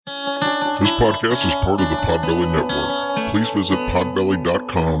podcast is part of the Podbelly Network. Please visit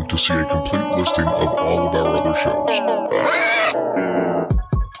podbelly.com to see a complete listing of all of our other shows.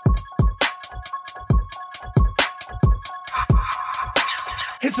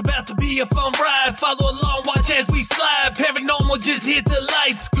 It's about to be a fun ride. Follow along, watch as we slide. Paranormal just hit the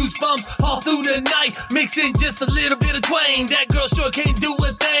lights. Goosebumps all through the night. Mixing just a little bit of twang. That girl sure can't do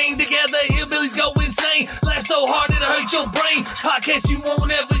a thing. Together, hillbillies go insane. Laugh so hard it'll hurt your brain. Podcast you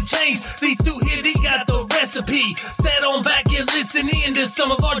won't ever change. These two here, they got the recipe. Sit on back and listen in to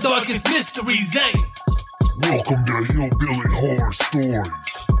some of our darkest mysteries, eh? Welcome to Hillbilly Horror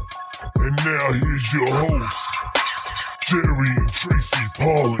Stories. And now here's your hosts, Jerry and Tracy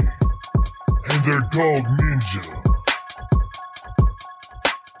Polly, and their dog Ninja.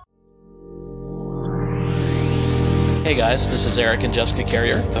 Hey guys, this is Eric and Jessica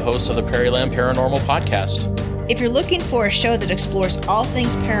Carrier, the hosts of the Prairieland Paranormal Podcast. If you're looking for a show that explores all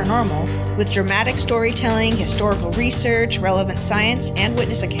things paranormal, with dramatic storytelling, historical research, relevant science, and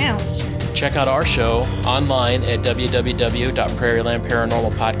witness accounts, check out our show online at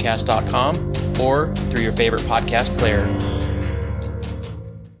www.prairielandparanormalpodcast.com or through your favorite podcast player.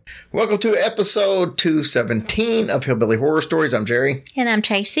 Welcome to episode 217 of Hillbilly Horror Stories. I'm Jerry. And I'm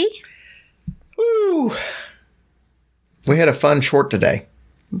Tracy. Woo! We had a fun short today.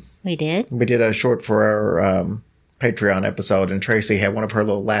 We did. We did a short for our Patreon episode, and Tracy had one of her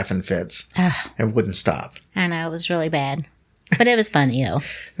little laughing fits and wouldn't stop. I know, it was really bad. But it was funny, though.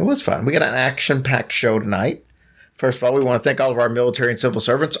 It was fun. We got an action-packed show tonight. First of all, we want to thank all of our military and civil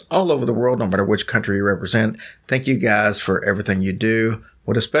servants all over the world, no matter which country you represent. Thank you guys for everything you do.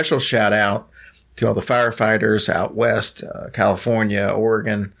 With a special shout-out to all the firefighters out west, California,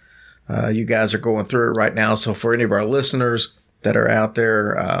 Oregon. You guys are going through it right now. So for any of our listeners that are out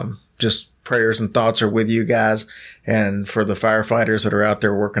there, just prayers and thoughts are with you guys. And for the firefighters that are out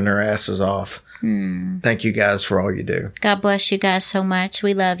there working their asses off, thank you guys for all you do. God bless you guys so much.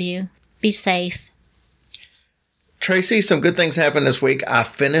 We love you. Be safe. Tracy, some good things happened this week. I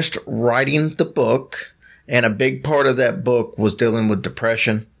finished writing the book, and a big part of that book was dealing with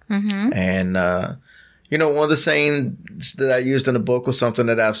depression. Mm-hmm. And, one of the sayings that I used in the book was something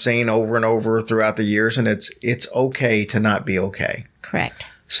that I've seen over and over throughout the years, and it's okay to not be okay. Correct.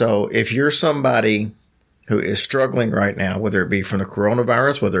 So if you're somebody who is struggling right now, whether it be from the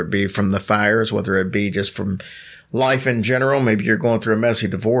coronavirus, whether it be from the fires, whether it be just from life in general, maybe you're going through a messy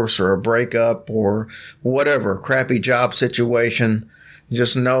divorce or a breakup or whatever, crappy job situation,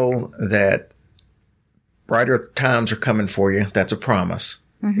 just know that brighter times are coming for you. That's a promise.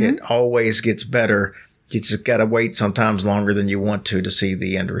 Mm-hmm. It always gets better. You just got to wait sometimes longer than you want to see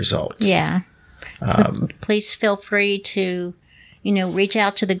the end result. Yeah. Please feel free to, reach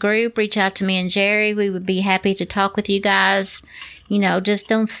out to the group, reach out to me and Jerry. We would be happy to talk with you guys. Just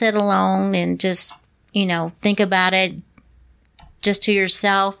don't sit alone and just, think about it just to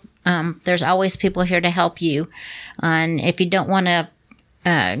yourself. There's always people here to help you. And if you don't want to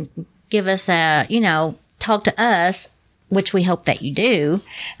give us talk to us, which we hope that you do,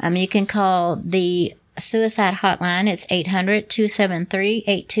 you can call the suicide hotline. It's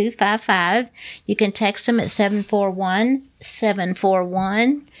 800-273-8255. You can text them at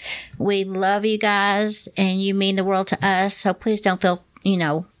 741-741. We love you guys and you mean the world to us. So please don't feel,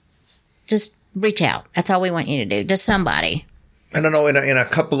 just reach out. That's all we want you to do. Just somebody. I don't know, in a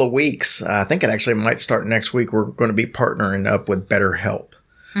couple of weeks, I think it actually might start next week. We're going to be partnering up with BetterHelp,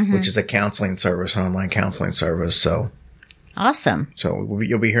 which is a counseling service, an online counseling service. So awesome. So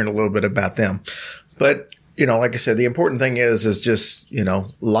you'll be hearing a little bit about them. But, like I said, the important thing is just,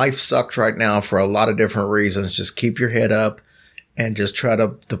 life sucks right now for a lot of different reasons. Just keep your head up and just try to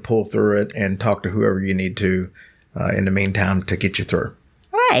pull through it and talk to whoever you need to in the meantime to get you through.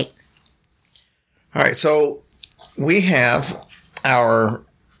 Right. All right. So we have our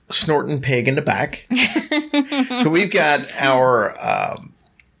snorting pig in the back. So we've got our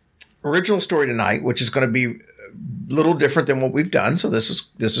original story tonight, which is going to be little different than what we've done. So this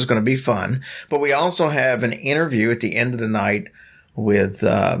is going to be fun. But we also have an interview at the end of the night with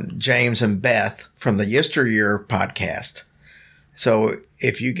James and Beth from the Yesteryear podcast. So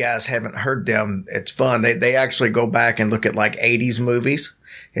if you guys haven't heard them, it's fun. They actually go back and look at like 80s movies.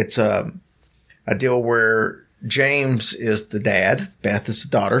 It's a deal where James is the dad. Beth is the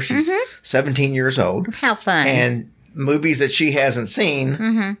daughter. She's 17 years old. How fun. And movies that she hasn't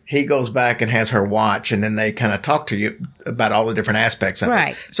seen, he goes back and has her watch, and then they kind of talk to you about all the different aspects of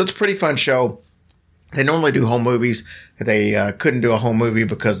it. So it's a pretty fun show. They normally do home movies. They couldn't do a home movie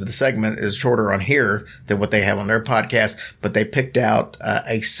because the segment is shorter on here than what they have on their podcast, but they picked out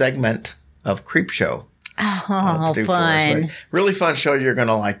a segment of Creepshow Oh, to do fun. for us. But really fun show. You're going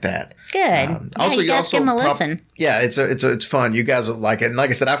to like that. Good. You guys give them a listen. Yeah, it's fun. You guys will like it. And like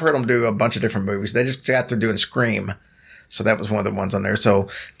I said, I've heard them do a bunch of different movies. They just got through doing Scream. So that was one of the ones on there. So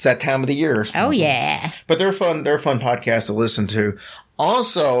it's that time of the year. Oh, yeah. But they're fun. They're a fun podcast to listen to.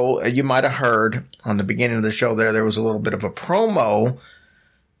 Also, you might have heard on the beginning of the show there was a little bit of a promo.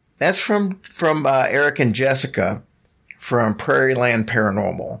 That's from Eric and Jessica from Prairie Land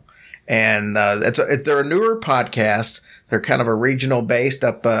Paranormal. And they're a newer podcast. They're kind of a regional based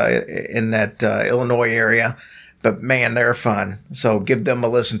up in that Illinois area. But man, they're fun. So give them a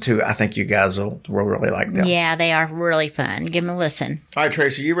listen too. I think you guys will really like them. Yeah, they are really fun. Give them a listen. All right,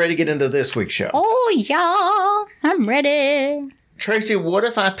 Tracy, you ready to get into this week's show? Oh, yeah. I'm ready. Tracy, what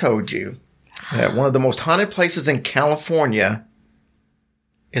if I told you that one of the most haunted places in California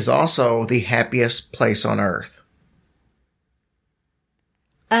is also the happiest place on earth?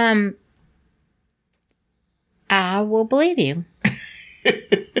 I will believe you.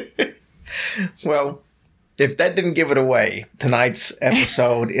 Well, if that didn't give it away, tonight's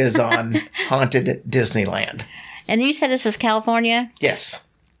episode is on Haunted Disneyland. And you said this is California? Yes.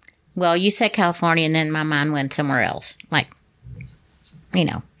 Well, you said California, and then my mind went somewhere else. Like, you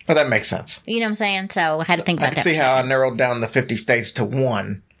know. Well, that makes sense. You know what I'm saying? So I had to think about that. I can see how I narrowed down the 50 states to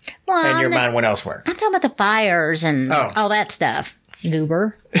one, and your mind went elsewhere. I'm talking about the fires and all that stuff.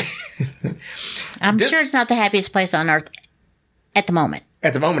 Goober. I'm sure it's not the happiest place on earth at the moment.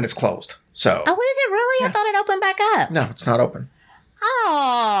 At the moment, it's closed. So. Oh, is it really? Yeah. I thought it opened back up. No, it's not open.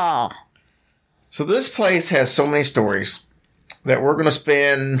 Oh. So this place has so many stories that we're going to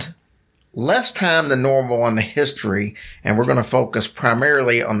spend less time than normal on the history, and we're going to focus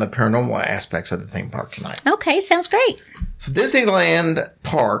primarily on the paranormal aspects of the theme park tonight. Okay, sounds great. So Disneyland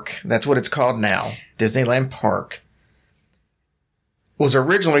Park, that's what it's called now, Disneyland Park, was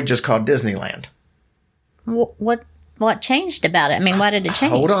originally just called Disneyland. What changed about it? I mean, why did it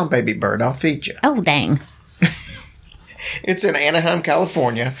change? Hold on, baby bird, I'll feed you. Oh, dang. It's in Anaheim,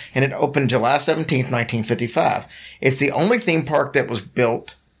 California, and it opened July 17th, 1955. It's the only theme park that was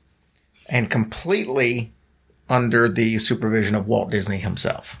built and completely under the supervision of Walt Disney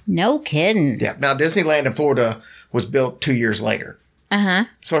himself. No kidding. Yeah. Now, Disneyland in Florida was built 2 years later. Uh-huh.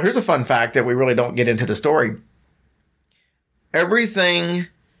 So here's a fun fact that we really don't get into the story. Everything,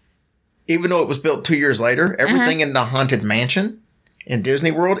 even though it was built 2 years later, everything in the Haunted Mansion in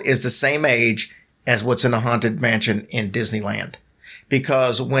Disney World is the same age as what's in the Haunted Mansion in Disneyland.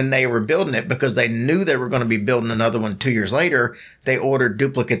 Because when they were building it, because they knew they were going to be building another one 2 years later, they ordered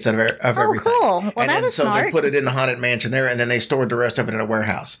duplicates of everything. Cool. Well, and that was so smart. they put it in the Haunted Mansion there, and then they stored the rest of it in a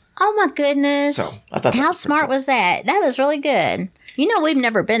warehouse. Oh, my goodness. So I thought how smart was that? That was really good. You know, we've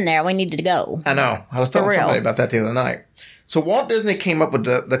never been there. We needed to go. I know. I was telling somebody about that the other night. So Walt Disney came up with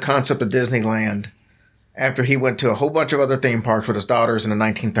the concept of Disneyland after he went to a whole bunch of other theme parks with his daughters in the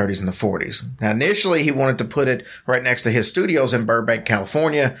 1930s and the 40s. Now, initially, he wanted to put it right next to his studios in Burbank,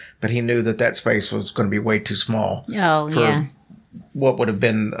 California, but he knew that space was going to be way too small. Oh, yeah. What would have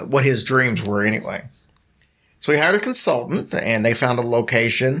been what his dreams were anyway. So he hired a consultant, and they found a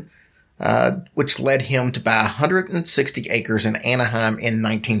location, which led him to buy 160 acres in Anaheim in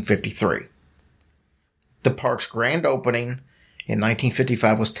 1953. The park's grand opening in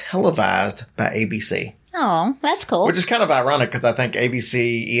 1955 was televised by ABC. Oh, that's cool. Which is kind of ironic because I think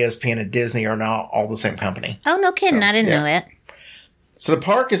ABC, ESPN, and Disney are now all the same company. Oh, no kidding. I didn't know that. So the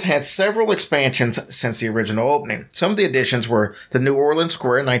park has had several expansions since the original opening. Some of the additions were the New Orleans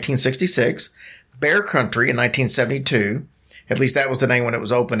Square in 1966, Bear Country in 1972. At least that was the name when it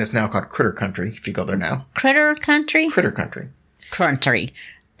was open. It's now called Critter Country, if you go there now. Critter Country? Critter Country. Country.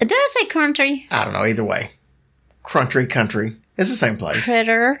 Did I say country? I don't know. Either way. Country. It's the same place.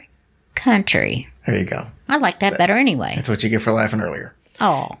 Critter Country. There you go. I like that better anyway. That's what you get for laughing earlier.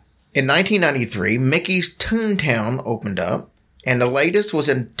 Oh. In 1993, Mickey's Toontown opened up, and the latest was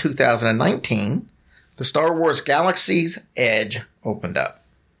in 2019. The Star Wars Galaxy's Edge opened up.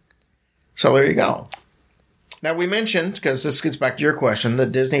 So there you go. Now we mentioned, because this gets back to your question, the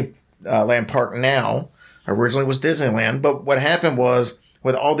Disneyland Park now originally was Disneyland, but what happened was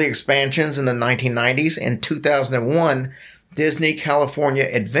with all the expansions in the 1990s, in 2001, Disney California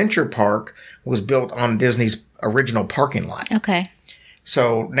Adventure Park was built on Disney's original parking lot. Okay.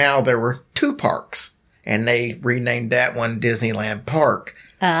 So now there were two parks, and they renamed that one Disneyland Park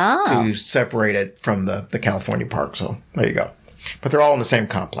to separate it from the California Park. So there you go. But they're all in the same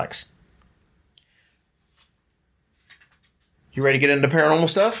complex. You ready to get into paranormal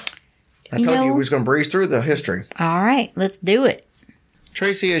stuff? I told you we was going to breeze through the history. All right, let's do it.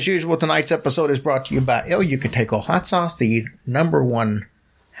 Tracy, as usual, tonight's episode is brought to you by El Yucateco Hot Sauce, the #1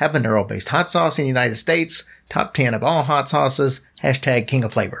 habanero-based hot sauce in the United States, top 10 of all hot sauces, hashtag king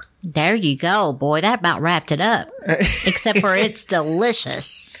of flavor. There you go, boy. That about wrapped it up. Except for it's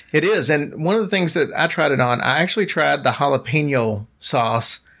delicious. It is. And one of the things that I tried it on, I actually tried the jalapeno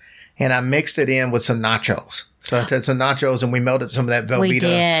sauce and I mixed it in with some nachos. So I had some nachos and we melted some of that Velveeta. We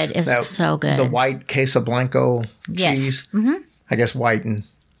did. It was so good. The white queso blanco cheese. Mm-hmm. I guess white and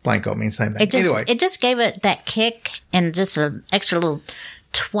blanco means the same thing. It just gave it that kick and just an extra little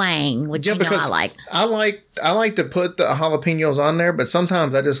twang, which I like. I like to put the jalapenos on there, but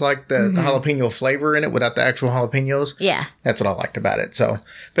sometimes I just like the jalapeno flavor in it without the actual jalapenos. Yeah. That's what I liked about it. So,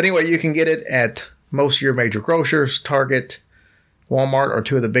 but anyway, you can get it at most of your major grocers, Target, Walmart, or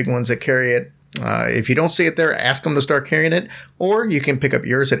two of the big ones that carry it. If you don't see it there, ask them to start carrying it, or you can pick up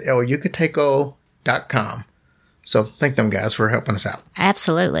yours at elyucateco.com. So thank them guys for helping us out.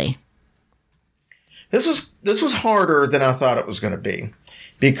 Absolutely. This was harder than I thought it was going to be.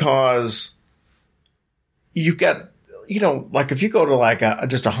 Because you've got, like if you go to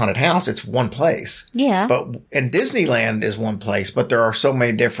just a haunted house, it's one place. Yeah. And Disneyland is one place, but there are so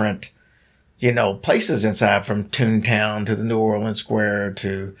many different, places inside, from Toontown to the New Orleans Square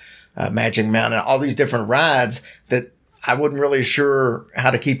to Magic Mountain, all these different rides that I wasn't really sure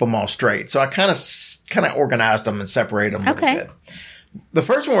how to keep them all straight. So I kind of organized them and separated them a little bit. The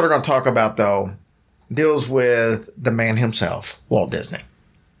first one we're going to talk about, though, deals with the man himself, Walt Disney.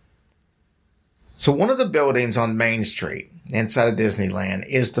 So one of the buildings on Main Street inside of Disneyland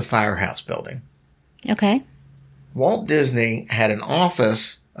is the Firehouse Building. Okay. Walt Disney had an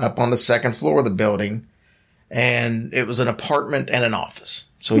office up on the second floor of the building, and it was an apartment and an office.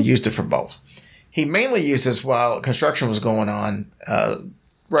 So he used it for both. He mainly used this while construction was going on,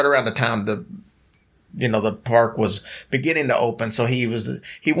 right around the time the park was beginning to open. So he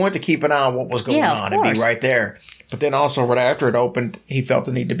wanted to keep an eye on what was going on and be right there. But then also right after it opened, he felt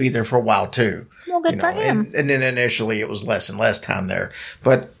the need to be there for a while too. Well, good for him. And then initially it was less and less time there.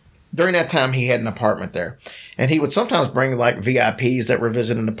 But during that time, he had an apartment there. And he would sometimes bring like VIPs that were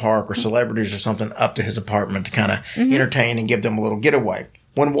visiting the park or celebrities or something up to his apartment to kind of entertain and give them a little getaway.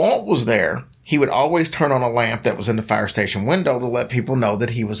 When Walt was there, he would always turn on a lamp that was in the fire station window to let people know that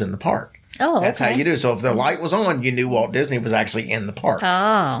he was in the park. Oh, okay. That's how you do. So if the light was on, you knew Walt Disney was actually in the park.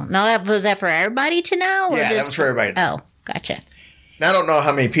 Oh, no, was that for everybody to know? Yeah, that was for everybody to know. Oh, gotcha. Now, I don't know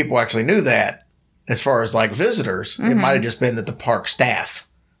how many people actually knew that as far as like visitors. It might have just been that the park staff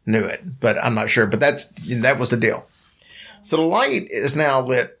knew it, but I'm not sure. But that was the deal. So the light is now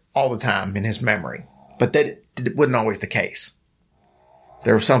lit all the time in his memory, but that wasn't always the case.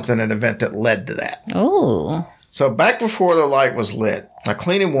 There was an event that led to that. Oh. So back before the light was lit, a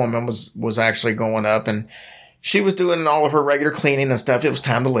cleaning woman was actually going up, and she was doing all of her regular cleaning and stuff. It was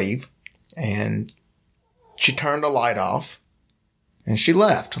time to leave, and she turned the light off, and she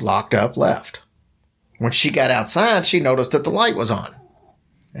left, locked up, left. When she got outside, she noticed that the light was on,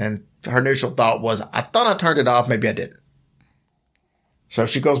 and her initial thought was, I thought I turned it off, maybe I didn't. So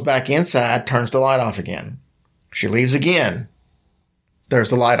she goes back inside, turns the light off again. She leaves again. There's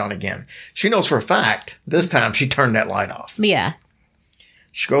the light on again. She knows for a fact this time she turned that light off. Yeah.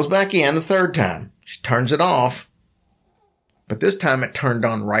 She goes back in the third time. She turns it off. But this time it turned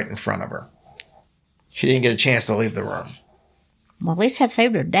on right in front of her. She didn't get a chance to leave the room. Well, at least that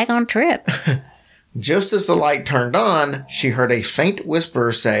saved her daggone trip. Just as the light turned on, she heard a faint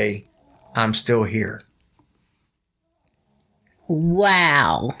whisper say, I'm still here.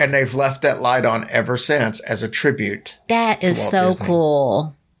 Wow. And they've left that light on ever since as a tribute. That is so Disney.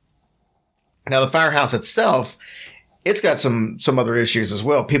 Cool. Now, the firehouse itself, it's got some other issues as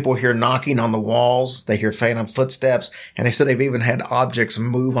well. People hear knocking on the walls. They hear phantom footsteps. And they said they've even had objects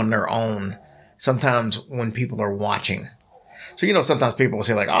move on their own, sometimes when people are watching. So, sometimes people will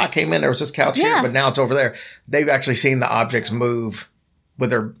say like, I came in, there was this couch here, but now it's over there. They've actually seen the objects move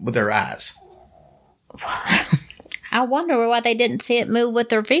with their eyes. I wonder why they didn't see it move with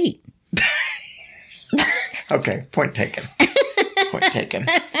their feet. Okay, point taken. Point taken.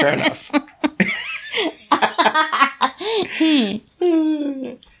 Fair enough.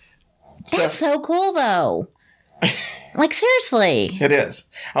 That's so cool, though. Like, seriously. It is.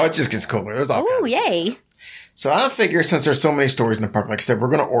 Oh, it just gets cooler. There's all Oh, kinds of yay. stuff. So I figure since there's so many stories in the park, like I said, we're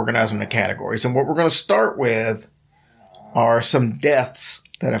going to organize them into categories. And what we're going to start with are some deaths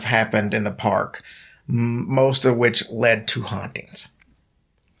that have happened in the park, most of which led to hauntings.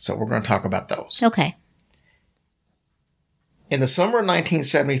 So we're going to talk about those. Okay. In the summer of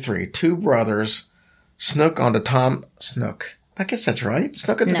 1973, two brothers snuck onto Snook. I guess that's right.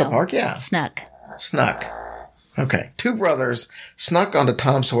 Snuck into the park? Yeah. Snuck. Okay. Two brothers snuck onto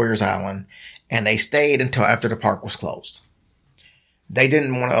Tom Sawyer's Island, and they stayed until after the park was closed. they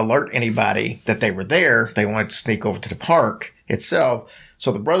didn't want to alert anybody that they were there. They wanted to sneak over to the park itself.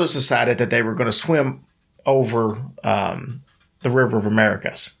 So the brothers decided that they were going to swim over the River of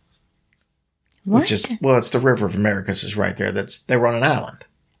Americas. What? Which is, well, it's the River of Americas is right there. They were on an island.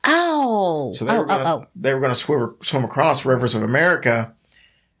 Oh. So they were going to swim across Rivers of America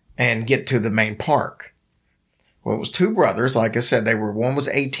and get to the main park. Well, it was two brothers. Like I said, one was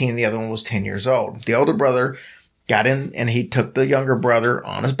 18, the other one was 10 years old. The older brother got in and he took the younger brother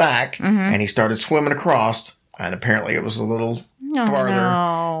on his back and he started swimming across. And apparently it was a little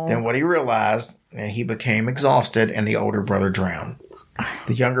farther than what he realized. And he became exhausted and the older brother drowned.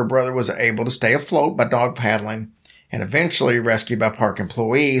 The younger brother was able to stay afloat by dog paddling and eventually rescued by park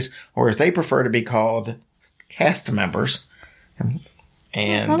employees, or as they prefer to be called, cast members.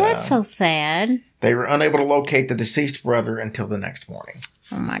 And well, that's so sad. They were unable to locate the deceased brother until the next morning.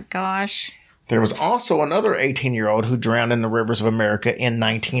 Oh my gosh. There was also another 18-year-old who drowned in the Rivers of America in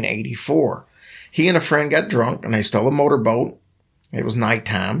 1984. He and a friend got drunk and they stole a motorboat. It was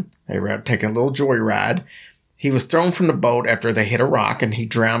nighttime. They were out taking a little joyride. He was thrown from the boat after they hit a rock and he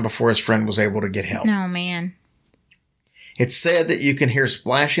drowned before his friend was able to get help. Oh, man. It's said that you can hear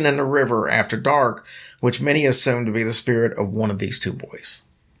splashing in the river after dark, which many assume to be the spirit of one of these two boys.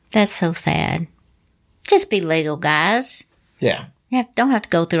 That's so sad. Just be legal, guys. Yeah. You don't have to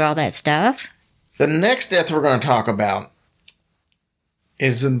go through all that stuff. The next death we're going to talk about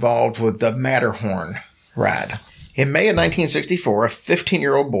is involved with the Matterhorn ride. In May of 1964, a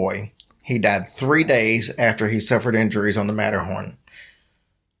 15-year-old boy, he died 3 days after he suffered injuries on the Matterhorn.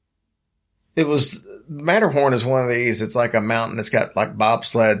 Matterhorn is one of these, it's like a mountain that's got like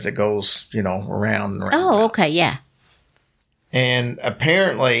bobsleds that goes, around and around. Oh, okay, yeah. And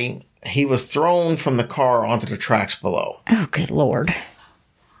apparently he was thrown from the car onto the tracks below. Oh, good Lord.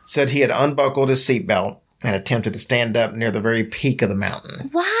 Said he had unbuckled his seatbelt and attempted to stand up near the very peak of the mountain.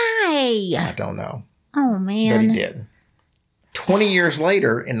 Why? I don't know. Oh, man. But he did. 20 years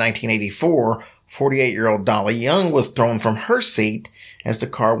later, in 1984, 48-year-old Dolly Young was thrown from her seat as the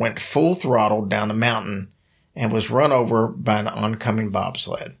car went full throttle down the mountain and was run over by an oncoming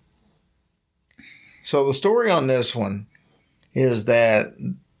bobsled. So the story on this one is that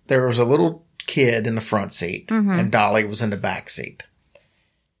there was a little kid in the front seat and Dolly was in the back seat.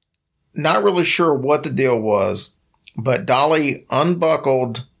 Not really sure what the deal was, but Dolly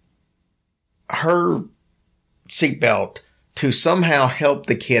unbuckled her seatbelt to somehow help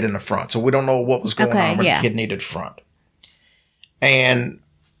the kid in the front. So we don't know what was going on, but the kid needed front. And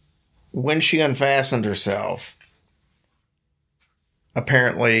when she unfastened herself,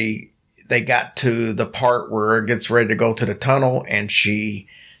 apparently they got to the part where it gets ready to go to the tunnel and she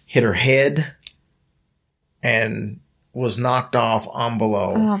hit her head and was knocked off on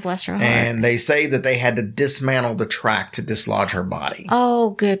below. Oh, bless her heart. And they say that they had to dismantle the track to dislodge her body.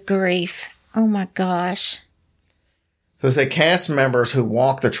 Oh, good grief. Oh, my gosh. So they say cast members who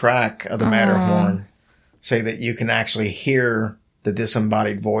walk the track of the Matterhorn say that you can actually hear the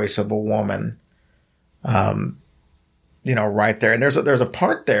disembodied voice of a woman, right there. And there's a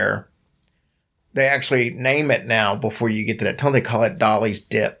part there. They actually name it now before you get to that tunnel. They call it Dolly's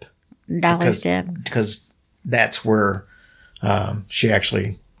Dip. Dolly's Dip. Because that's where she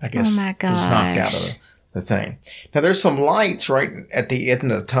actually, I guess, was knocked out of the thing. Now, there's some lights right at the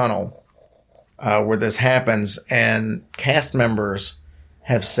end of the tunnel where this happens, and cast members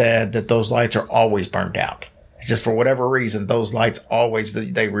have said that those lights are always burned out. It's just for whatever reason, those lights always,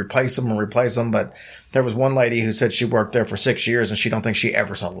 they replace them, but there was one lady who said she worked there for 6 years and she don't think she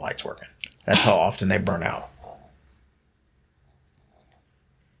ever saw the lights working. That's how often they burn out.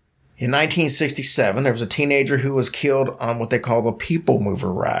 In 1967, there was a teenager who was killed on what they call the People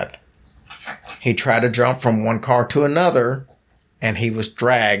Mover ride. He tried to jump from one car to another, and he was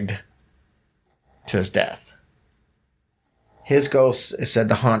dragged to his death. His ghost is said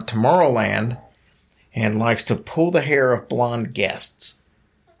to haunt Tomorrowland and likes to pull the hair of blonde guests.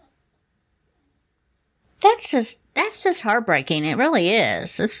 That's just heartbreaking. It really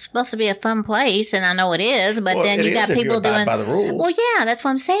is. It's supposed to be a fun place, and I know it is, but then you got people doing by the rules. Well, yeah, that's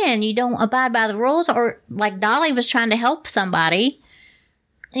what I'm saying. You don't abide by the rules, or like Dolly was trying to help somebody,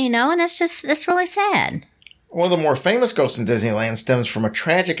 and it's really sad. One of the more famous ghosts in Disneyland stems from a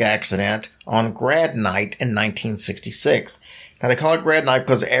tragic accident on Grad Night in 1966. Now, they call it Grad Night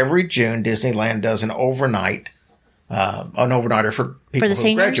because every June, Disneyland does an overnighter for people who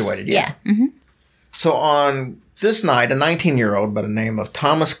seniors? Graduated. Yeah. Mm-hmm. So on this night, a 19-year-old by the name of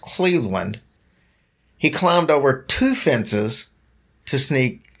Thomas Cleveland, he climbed over 2 fences to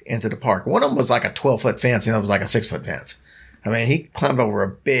sneak into the park. One of them was like a 12-foot fence, and the other was like a 6-foot fence. I mean, he climbed over a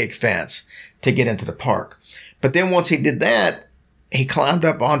big fence to get into the park. But then once he did that, he climbed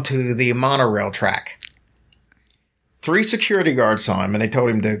up onto the monorail track. 3 security guards saw him, and they told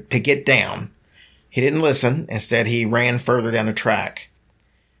him to get down. He didn't listen. Instead, he ran further down the track.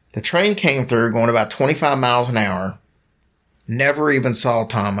 The train came through going about 25 miles an hour. Never even saw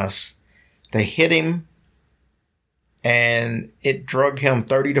Thomas. They hit him, and it drug him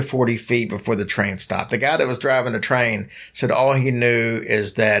 30 to 40 feet before the train stopped. The guy that was driving the train said all he knew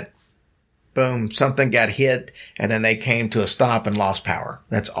is that, boom, something got hit, and then they came to a stop and lost power.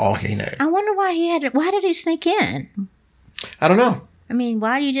 That's all he knew. I wonder why why did he sneak in? I don't know. I mean,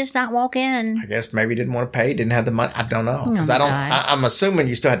 why do you just not walk in? I guess maybe he didn't want to pay, didn't have the money. I don't know. Oh, Because I'm assuming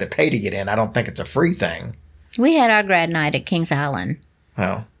you still had to pay to get in. I don't think it's a free thing. We had our grad night at Kings Island.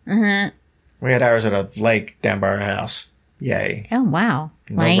 Oh. Uh-huh. We had ours at a lake down by our house. Yay. Oh, wow.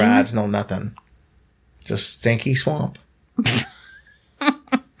 No Lame. rides, no nothing. Just stinky swamp.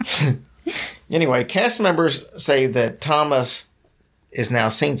 Anyway, cast members say that Thomas is now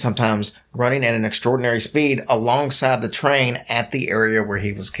seen sometimes running at an extraordinary speed alongside the train at the area where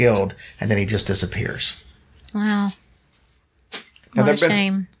he was killed, and then he just disappears. Wow. Now, What a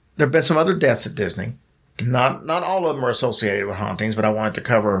shame. There have been some other deaths at Disney. Not all of them are associated with hauntings, but I wanted to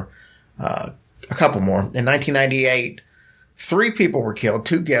cover a couple more. In 1998, 3 people were killed,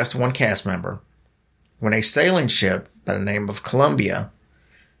 2 guests, 1 cast member, when a sailing ship by the name of Columbia.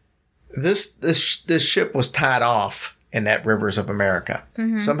 This ship was tied off in that Rivers of America.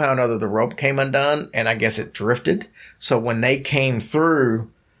 Mm-hmm. Somehow or another, the rope came undone, and I guess it drifted. So when they came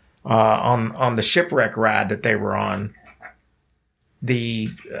through on the shipwreck ride that they were on, I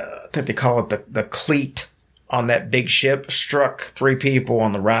think they call it the cleat on that big ship struck 3 people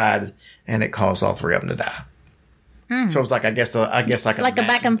on the ride, and it caused all 3 of them to die. So it was like, I guess like a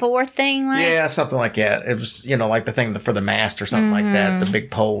back and forth thing? Like? Yeah, something like that. It was, like the thing for the mast or something like that, the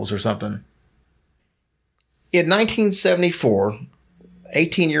big poles or something. In 1974,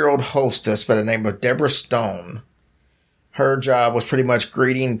 18-year-old hostess by the name of Deborah Stone, her job was pretty much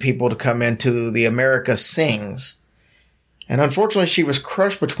greeting people to come into the America Sings. And unfortunately, she was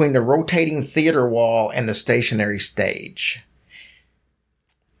crushed between the rotating theater wall and the stationary stage.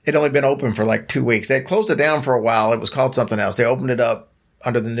 It had only been open for like 2 weeks. They had closed it down for a while. It was called something else. They opened it up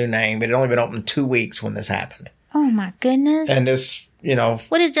under the new name. It had only been open 2 weeks when this happened. Oh, my goodness. And this,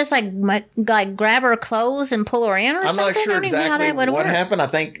 Would it just like grab her clothes and pull her in or something? I'm not sure exactly what happened. I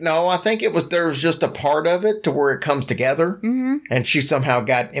think it was, there was just a part of it to where it comes together. Mm-hmm. And she somehow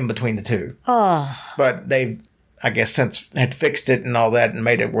got in between the two. Oh. But they, I guess, since had fixed it and all that and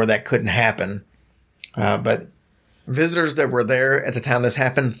made it where that couldn't happen. But visitors that were there at the time this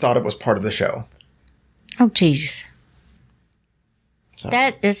happened thought it was part of the show. Oh, jeez. So.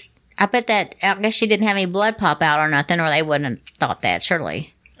 I guess she didn't have any blood pop out or nothing, or they wouldn't have thought that,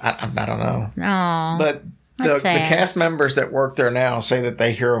 surely. I don't know. Oh. But the cast members that work there now say that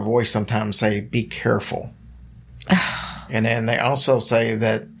they hear a voice sometimes say, "Be careful." And then they also say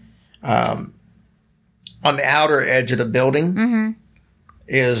that on the outer edge of the building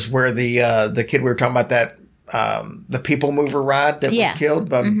is where the kid we were talking about, that the people mover ride that was killed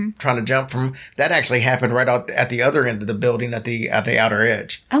by trying to jump from, that actually happened right out at the other end of the building at the outer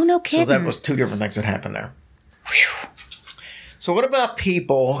edge. Oh, no kidding. So that was 2 different things that happened there. Whew. So what about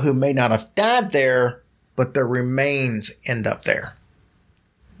people who may not have died there, but their remains end up there?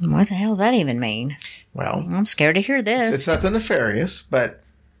 What the hell does that even mean? Well, I'm scared to hear this. It's nothing nefarious, but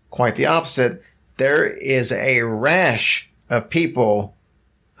quite the opposite. There is a rash of people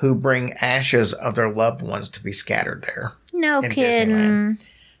who bring ashes of their loved ones to be scattered there. No kidding. Disneyland.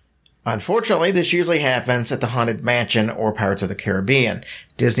 Unfortunately, this usually happens at the Haunted Mansion or Pirates of the Caribbean.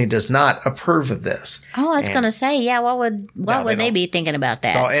 Disney does not approve of this. Oh, I was going to say, yeah, what would they be thinking about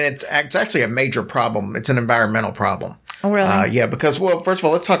that? No, and it's actually a major problem. It's an environmental problem. Oh, really? Yeah, because, well, first of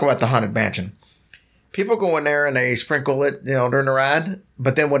all, let's talk about the Haunted Mansion. People go in there and they sprinkle it, during the ride,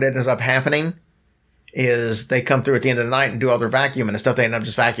 but then what ends up happening is they come through at the end of the night and do all their vacuuming and stuff. They end up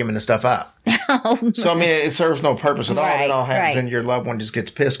just vacuuming the stuff up. Oh, no. So, I mean, it serves no purpose at all. Right, That all happens right. and your loved one just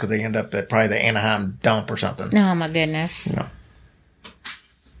gets pissed because they end up at probably the Anaheim dump or something. Oh, my goodness.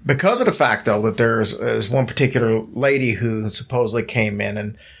 Because of the fact, though, that there's one particular lady who supposedly came in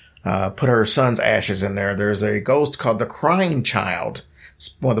and put her son's ashes in there. There's a ghost called the Crying Child.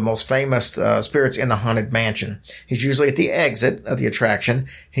 It's one of the most famous spirits in the Haunted Mansion. He's usually at the exit of the attraction.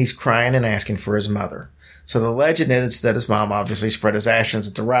 He's crying and asking for his mother. So the legend is that his mom obviously spread his ashes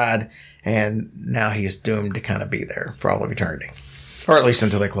at the ride, and now he's doomed to kind of be there for all of eternity. Or at least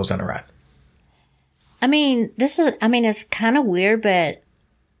until they close down the ride. I mean, it's kind of weird, but,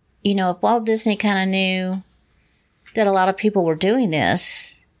 if Walt Disney kind of knew that a lot of people were doing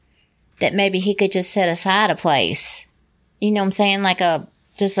this, that maybe he could just set aside a place, you know what I'm saying, like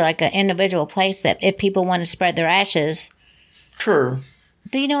just like an individual place that if people want to spread their ashes. True.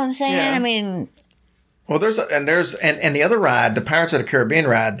 Do you know what I'm saying? Yeah. I mean, Well, there's the other ride, the Pirates of the Caribbean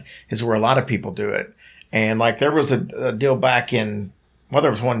ride, is where a lot of people do it. And like there was a deal back in, well,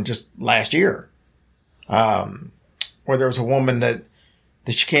 there was one just last year, where there was a woman that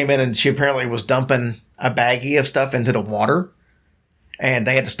she came in and she apparently was dumping a baggie of stuff into the water, and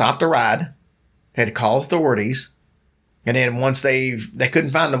they had to stop the ride. They had to call authorities. And then once they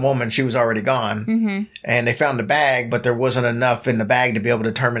couldn't find the woman, she was already gone. Mm-hmm. And they found the bag, but there wasn't enough in the bag to be able to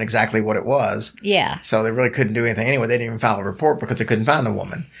determine exactly what it was. yeah. So they really couldn't do anything anyway. They didn't even file a report because they couldn't find the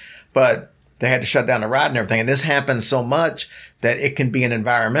woman. But they had to shut down the ride and everything. And this happens so much that it can be an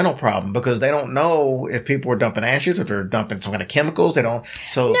environmental problem because they don't know if people are dumping ashes, if they're dumping some kind of chemicals. They don't.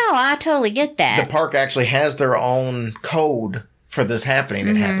 So No, I totally get that. the park actually has their own code for this happening.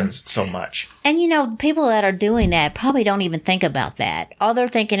 It happens so much. And you know, people that are doing that probably don't even think about that. All they're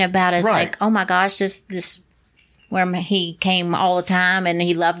thinking about is Right. like, oh my gosh, this where he came all the time and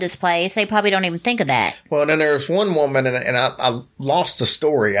he loved this place. They probably don't even think of that. Well, and then there's one woman, and I lost the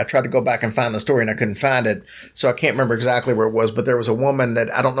story. I tried to go back and find the story, and I couldn't find it. So I can't remember exactly where it was, but there was a woman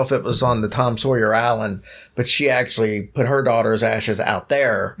that, I don't know if it was on the Tom Sawyer Island, but she actually put her daughter's ashes out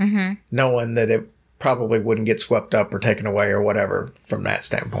there, knowing that it probably wouldn't get swept up or taken away or whatever from that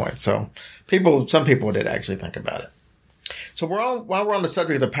standpoint. So some people did actually think about it. So while we're on the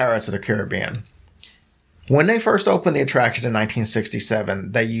subject of the Pirates of the Caribbean, when they first opened the attraction in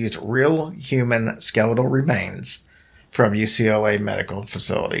 1967, they used real human skeletal remains from UCLA Medical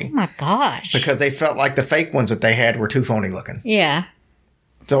Facility Oh my gosh. because they felt like the fake ones that they had were too phony looking. Yeah.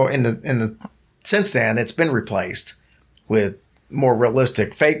 So since then, it's been replaced with more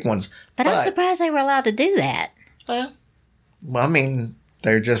realistic fake ones. But I'm surprised they were allowed to do that. Well, I mean,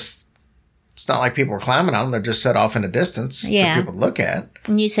 it's not like people are climbing on them. They're just set off in the distance Yeah. for people to look at.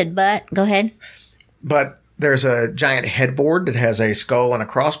 And you said, but go ahead. But there's a giant headboard that has a skull and a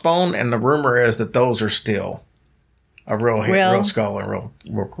crossbone, and the rumor is that those are still a real skull and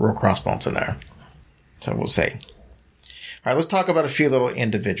real crossbones in there. So we'll see. All right, let's talk about a few little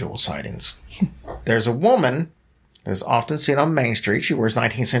individual sightings. There's a woman that is often seen on Main Street. She wears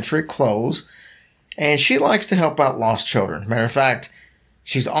 19th century clothes, and she likes to help out lost children. Matter of fact,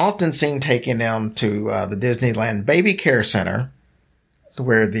 she's often seen taking them to the Disneyland Baby Care Center,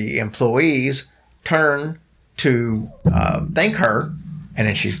 where the employees turn to thank her, and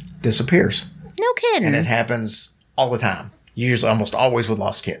then she disappears. No kidding. And it happens all the time, usually almost always with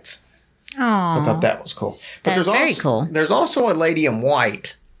lost kids. So I thought that was cool. But That's very cool. There's also a lady in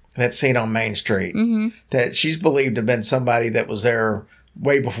white that's seen on Main Street that she's believed to have been somebody that was there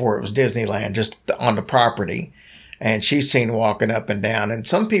way before it was Disneyland, just on the property. And she's seen walking up and down. And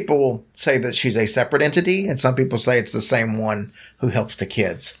some people say that she's a separate entity, and some people say it's the same one who helps the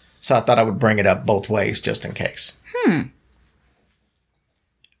kids. So I thought I would bring it up both ways just in case.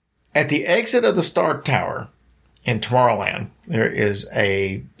 At the exit of the Star Tower in Tomorrowland, there is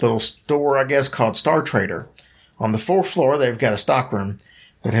a little store, I guess, called Star Trader. On the 4th floor, they've got a stockroom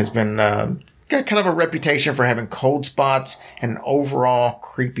that has been got kind of a reputation for having cold spots and an overall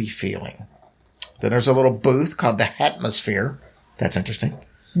creepy feeling. Then there's a little booth called the Hatmosphere. That's interesting.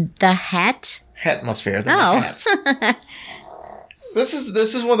 The hat? Hatmosphere. Oh. Hats. This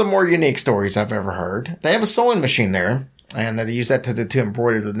is one of the more unique stories I've ever heard. They have a sewing machine there, and they use that to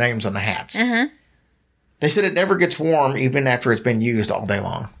embroider the names on the hats. Uh-huh. They said it never gets warm even after it's been used all day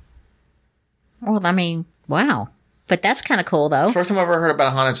long. Well, I mean, wow. But that's kind of cool, though. First time I've ever heard about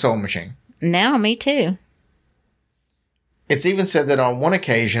a haunted sewing machine. Now, me too. It's even said that on one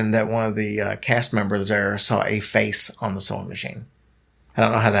occasion that one of the cast members there saw a face on the sewing machine. I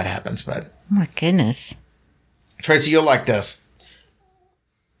don't know how that happens, but... Oh, my goodness. Tracy, you'll like this.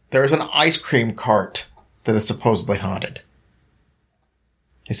 There's an ice cream cart that is supposedly haunted.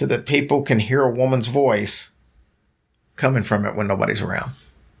 He said that people can hear a woman's voice coming from it when nobody's around.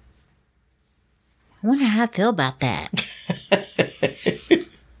 I wonder how I feel about that.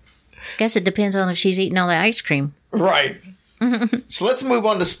 Guess it depends on if she's eating all the ice cream. Right. So let's move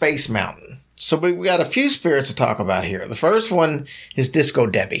on to Space Mountain. So we got a few spirits to talk about here. The first one is Disco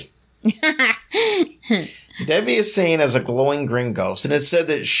Debbie. Debbie is seen as a glowing green ghost, and it's said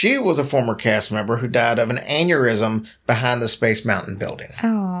that she was a former cast member who died of an aneurysm behind the Space Mountain building.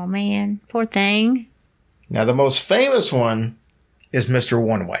 Oh, man. Poor thing. Now, the most famous one is Mr.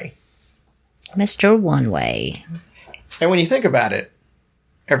 One Way. Mr. One Way. And when you think about it,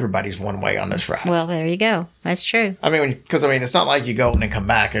 everybody's one way on this ride. Well, there you go. That's true. I mean, because it's not like you go and then come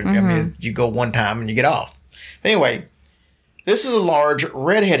back. I mean, you go one time and you get off. Anyway, this is a large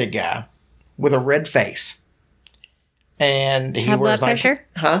red-headed guy with a red face. And he High wears blood pressure?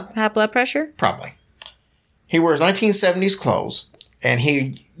 Huh? High blood pressure? Probably. He wears 1970s clothes, and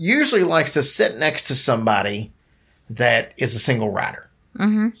he usually likes to sit next to somebody that is a single rider.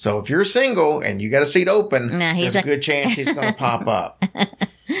 Mm-hmm. So if you're single and you got a seat open, there's a good chance he's going to pop up.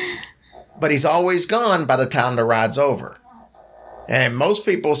 But he's always gone by the time the ride's over. And most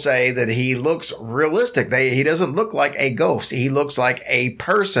people say that he looks realistic. He doesn't look like a ghost. He looks like a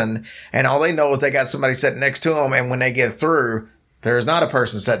person. And all they know is they got somebody sitting next to him. And when they get through, there's not a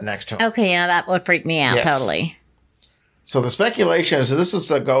person sitting next to him. Okay, yeah, that would freak me out totally. So the speculation is that this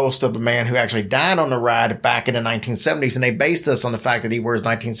is a ghost of a man who actually died on the ride back in the 1970s. And they based this on the fact that he wears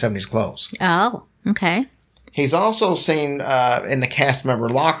 1970s clothes. Oh, okay. He's also seen in the cast member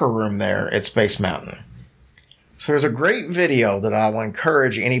locker room there at Space Mountain. So there's a great video that I will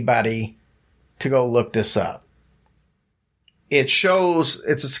encourage anybody to go look this up. It shows,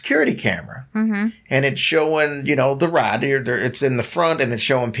 it's a security camera, and it's showing, the ride. It's in the front, and it's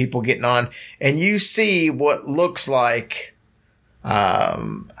showing people getting on, and you see what looks like,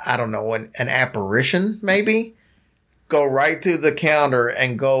 I don't know, an apparition, maybe, go right through the counter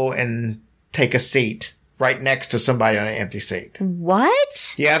and go and take a seat right next to somebody on an empty seat.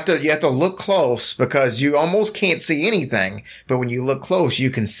 What? You have to look close because you almost can't see anything, but when you look close, you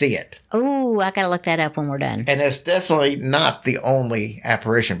can see it. Oh, I gotta look that up when we're done. And it's definitely not the only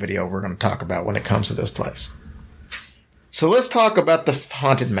apparition video we're going to talk about when it comes to this place. So let's talk about the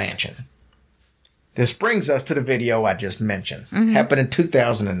Haunted Mansion. This brings us to the video I just mentioned. Happened in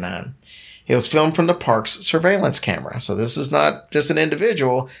 2009. It was filmed from the park's surveillance camera. So this is not just an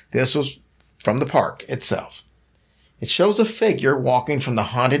individual. This was from the park itself. It shows a figure walking from the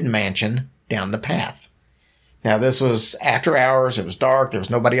Haunted Mansion down the path. Now, this was after hours. It was dark. There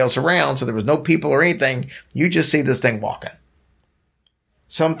was nobody else around, so there was no people or anything. You just see this thing walking.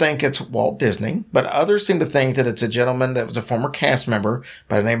 Some think it's Walt Disney, but others seem to think that it's a gentleman that was a former cast member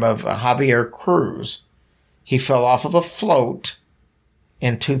by the name of Javier Cruz. He fell off of a float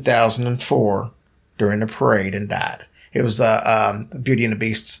in 2004 during a parade and died. It was Beauty and the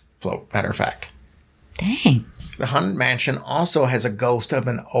Beast float, matter of fact. Dang. The Haunted Mansion also has a ghost of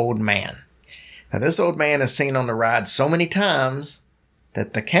an old man. Now, this old man is seen on the ride so many times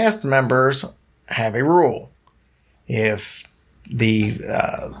that the cast members have a rule. If the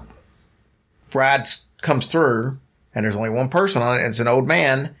ride comes through and there's only one person on it, and it's an old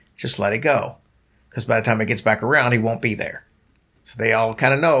man, just let it go. Because by the time it gets back around, he won't be there. So they all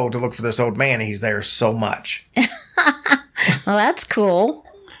kind of know to look for this old man. He's there so much. Well, that's cool.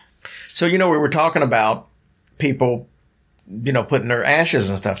 So, we were talking about people, putting their ashes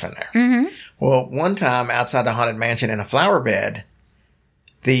and stuff in there. Mm-hmm. Well, one time outside the Haunted Mansion in a flower bed,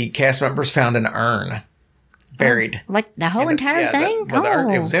 the cast members found an urn buried. Like the whole entire thing? The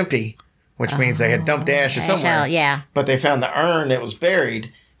urn, it was empty, which means they had dumped the ashes somewhere. Yeah. But they found the urn that was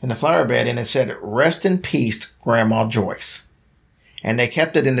buried in the flower bed, and it said, "Rest in peace, Grandma Joyce." And they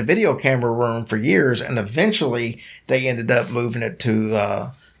kept it in the video camera room for years, and eventually they ended up moving it to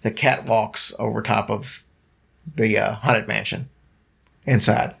the catwalks over top of the Haunted Mansion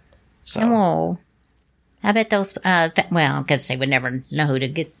inside. So, oh, I bet those, I guess they would never know who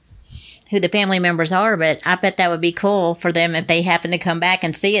the family members are, but I bet that would be cool for them if they happen to come back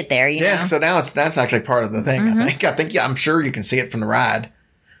and see it there, you know? So now that's actually part of the thing, I'm sure you can see it from the ride.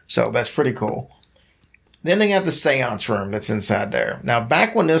 So that's pretty cool. Then they have the seance room that's inside there. Now,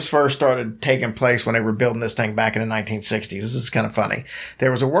 back when this first started taking place, when they were building this thing back in the 1960s, this is kind of funny. There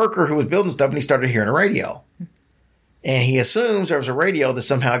was a worker who was building stuff, and he started hearing a radio. And he assumes there was a radio that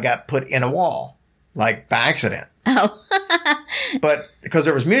somehow got put in a wall, like by accident. Oh. But because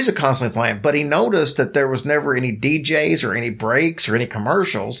there was music constantly playing, but he noticed that there was never any DJs or any breaks or any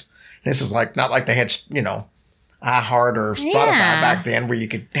commercials. This is not like they had, iHeart or Spotify back then where you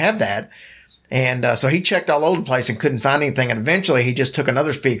could have that. And so he checked all over the place and couldn't find anything. And eventually he just took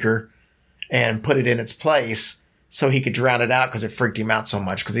another speaker and put it in its place so he could drown it out because it freaked him out so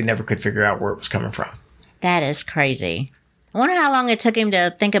much because he never could figure out where it was coming from. That is crazy. I wonder how long it took him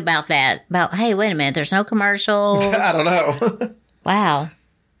to think about that. About, hey, wait a minute, there's no commercial. I don't know. Wow. All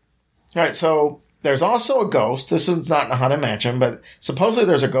right, so there's also a ghost. This is not in the Haunted Mansion, but supposedly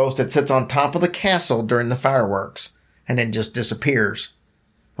there's a ghost that sits on top of the castle during the fireworks and then just disappears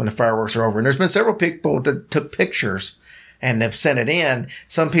when the fireworks are over. And there's been several people that took pictures and have sent it in.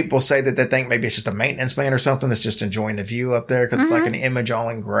 Some people say that they think maybe it's just a maintenance man or something that's just enjoying the view up there because it's like an image all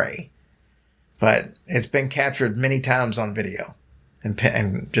in gray. But it's been captured many times on video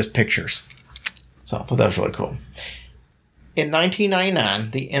and just pictures. So I thought that was really cool. In 1999,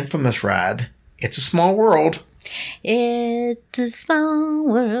 the infamous ride, It's a Small World. It's a small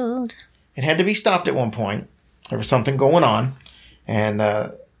world. It had to be stopped at one point There was something going on,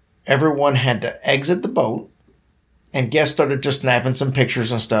 and everyone had to exit the boat, and guests started just snapping some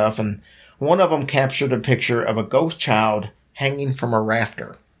pictures and stuff, and one of them captured a picture of a ghost child hanging from a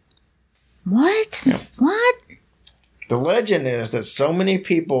rafter. What? Yep. What? The legend is that so many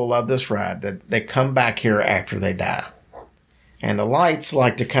people love this ride that they come back here after they die. And the lights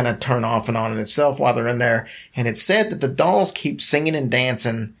like to kind of turn off and on in itself while they're in there. And it's said that the dolls keep singing and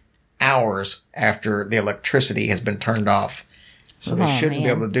dancing hours after the electricity has been turned off. So they shouldn't be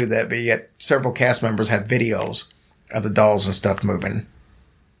able to do that, but yet several cast members have videos of the dolls and stuff moving.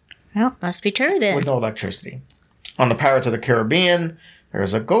 Well, must be true then. With no electricity. On the Pirates of the Caribbean,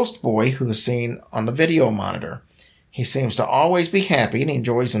 there's a ghost boy who is seen on the video monitor. He seems to always be happy and he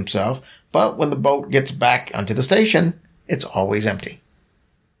enjoys himself, but when the boat gets back onto the station, it's always empty.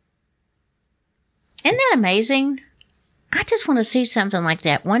 Isn't that amazing? I just want to see something like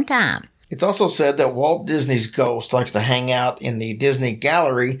that one time. It's also said that Walt Disney's ghost likes to hang out in the Disney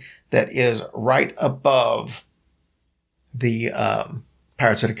Gallery that is right above the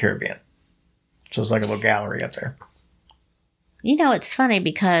Pirates of the Caribbean. So it's like a little gallery up there. You know, it's funny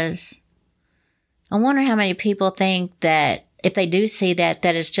because I wonder how many people think that if they do see that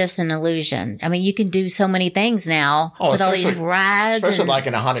it's just an illusion. I mean, you can do so many things now with all these rides. Especially like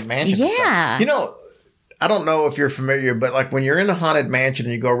in a haunted mansion. Yeah. You know, I don't know if you're familiar, but like when you're in a haunted mansion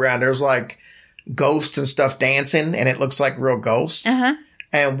and you go around, there's like ghosts and stuff dancing and it looks like real ghosts. Uh-huh.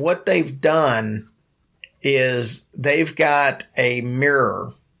 And what they've done is they've got a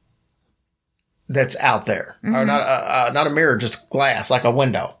mirror that's out there. Mm-hmm. Or not a mirror, just glass, like a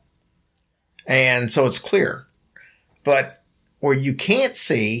window. And so it's clear. But where you can't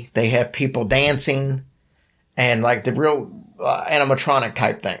see, they have people dancing and like the real animatronic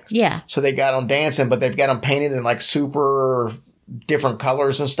type things. Yeah. So they got them dancing, but they've got them painted in like super different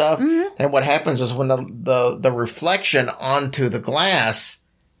colors and stuff. Mm-hmm. And what happens is when the reflection onto the glass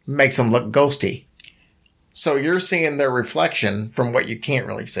makes them look ghosty. So you're seeing their reflection from what you can't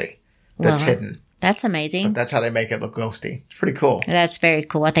really see. That's hidden. That's amazing. But that's how they make it look ghosty. It's pretty cool. That's very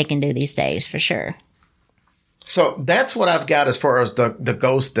cool what they can do these days, for sure. So that's what I've got as far as the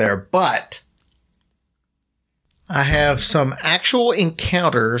ghost there. But I have some actual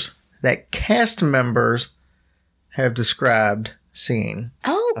encounters that cast members have described seeing.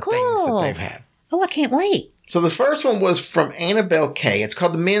 Oh, cool. Things that they've had. Oh, I can't wait. So this first one was from Annabelle K. It's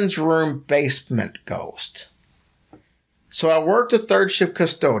called the Men's Room Basement Ghost. So I worked a third shift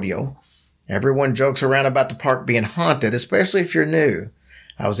custodial. Everyone jokes around about the park being haunted, especially if you're new.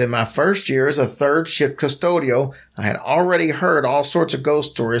 I was in my first year as a third shift custodial. I had already heard all sorts of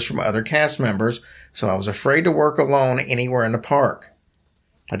ghost stories from other cast members, so I was afraid to work alone anywhere in the park.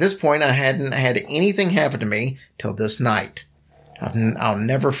 At this point, I hadn't had anything happen to me till this night. I'll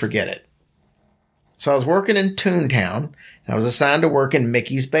never forget it. So I was working in Toontown, and I was assigned to work in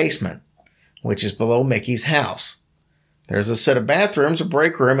Mickey's basement, which is below Mickey's house. There's a set of bathrooms, a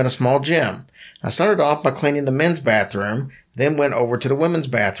break room, and a small gym. I started off by cleaning the men's bathroom, then went over to the women's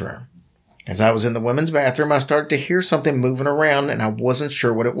bathroom. As I was in the women's bathroom, I started to hear something moving around, and I wasn't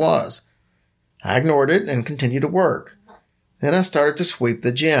sure what it was. I ignored it and continued to work. Then I started to sweep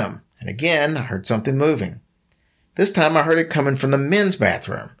the gym, and again, I heard something moving. This time, I heard it coming from the men's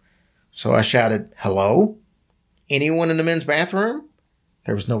bathroom. So I shouted, "Hello? Anyone in the men's bathroom?"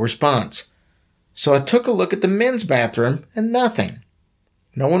 There was no response. So I took a look at the men's bathroom and nothing.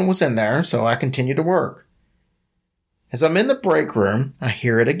 No one was in there, so I continued to work. As I'm in the break room, I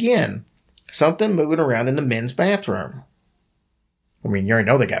hear it again. Something moving around in the men's bathroom. I mean, you already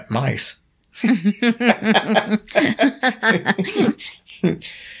know they got mice.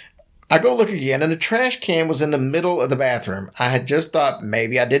 I go look again, and the trash can was in the middle of the bathroom. I had just thought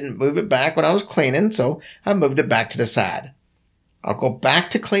maybe I didn't move it back when I was cleaning, so I moved it back to the side. I'll go back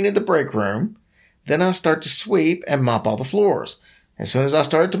to cleaning the break room. Then I'll start to sweep and mop all the floors. As soon as I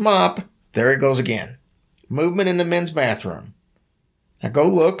started to mop, there it goes again. Movement in the men's bathroom. I go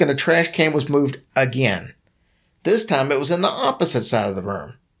look, and the trash can was moved again. This time it was in the opposite side of the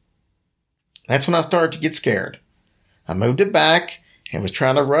room. That's when I started to get scared. I moved it back and was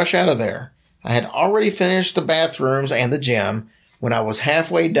trying to rush out of there. I had already finished the bathrooms and the gym. When I was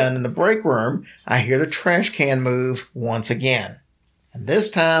halfway done in the break room, I hear the trash can move once again. And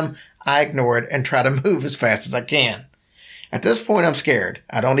this time, I ignore it and try to move as fast as I can. At this point, I'm scared.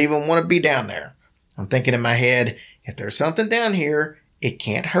 I don't even want to be down there. I'm thinking in my head, if there's something down here, it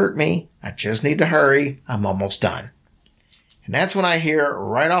can't hurt me. I just need to hurry. I'm almost done. And that's when I hear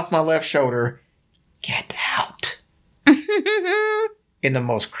right off my left shoulder, "Get out." In the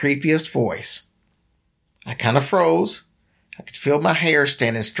most creepiest voice. I kind of froze. I could feel my hair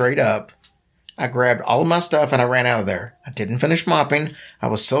standing straight up. I grabbed all of my stuff and I ran out of there. I didn't finish mopping. I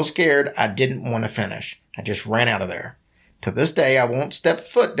was so scared I didn't want to finish. I just ran out of there. To this day, I won't step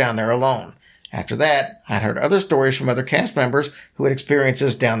foot down there alone. After that, I'd heard other stories from other cast members who had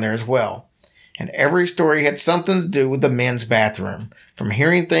experiences down there as well. And every story had something to do with the men's bathroom. From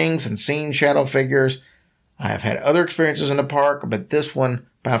hearing things and seeing shadow figures, I have had other experiences in the park, but this one,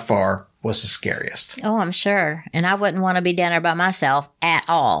 by far, was the scariest. Oh, I'm sure. And I wouldn't want to be down there by myself at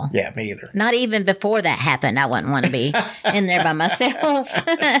all. Yeah, me either. Not even before that happened, I wouldn't want to be in there by myself.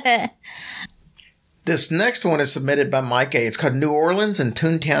 This next one is submitted by Mike A. It's called New Orleans and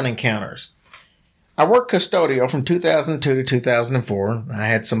Toontown Encounters. I worked custodial from 2002 to 2004. I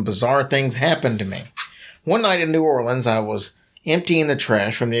had some bizarre things happen to me. One night in New Orleans, I was emptying the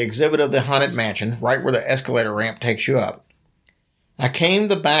trash from the exhibit of the Haunted Mansion, right where the escalator ramp takes you up. I came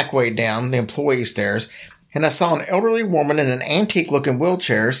the back way down the employee stairs, and I saw an elderly woman in an antique-looking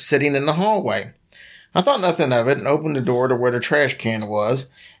wheelchair sitting in the hallway. I thought nothing of it and opened the door to where the trash can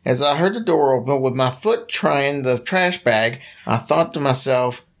was. As I heard the door open with my foot trying the trash bag, I thought to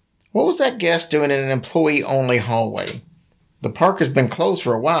myself, what was that guest doing in an employee-only hallway? The park has been closed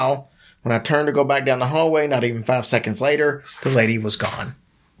for a while. When I turned to go back down the hallway, not even 5 seconds later, the lady was gone.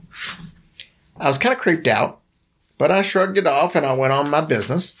 I was kind of creeped out, but I shrugged it off and I went on my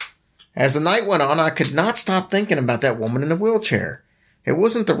business. As the night went on, I could not stop thinking about that woman in the wheelchair. It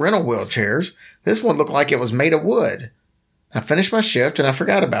wasn't the rental wheelchairs. This one looked like it was made of wood. I finished my shift and I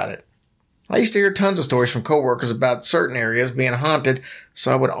forgot about it. I used to hear tons of stories from coworkers about certain areas being haunted,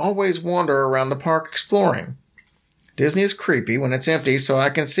 so I would always wander around the park exploring. Disney is creepy when it's empty, so I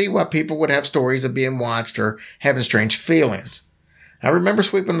can see why people would have stories of being watched or having strange feelings. I remember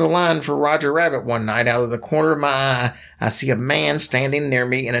sweeping the line for Roger Rabbit one night. Out of the corner of my eye, I see a man standing near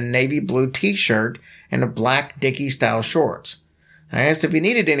me in a navy blue t-shirt and a black Dickie-style shorts. I asked if he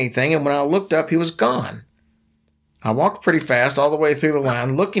needed anything, and when I looked up, he was gone. I walked pretty fast all the way through the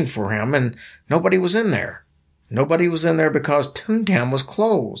line looking for him, and nobody was in there. Nobody was in there because Toontown was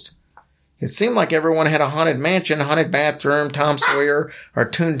closed. It seemed like everyone had a haunted mansion, haunted bathroom, Tom Sawyer, or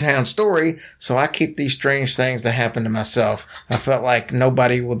Toontown story, so I keep these strange things that happen to myself. I felt like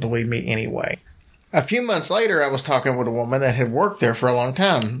nobody would believe me anyway. A few months later, I was talking with a woman that had worked there for a long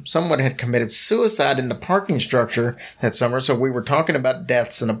time. Someone had committed suicide in the parking structure that summer, so we were talking about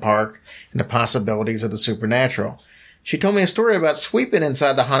deaths in the park and the possibilities of the supernatural. She told me a story about sweeping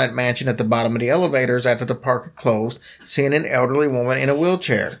inside the haunted mansion at the bottom of the elevators after the park had closed, seeing an elderly woman in a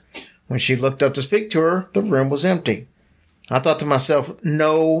wheelchair. When she looked up to speak to her, the room was empty. I thought to myself,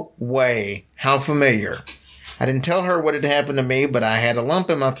 no way, how familiar. I didn't tell her what had happened to me, but I had a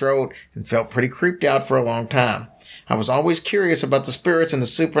lump in my throat and felt pretty creeped out for a long time. I was always curious about the spirits and the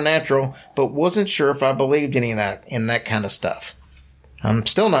supernatural, but wasn't sure if I believed in that kind of stuff. I'm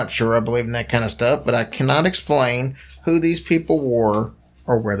still not sure I believe in that kind of stuff, but I cannot explain who these people were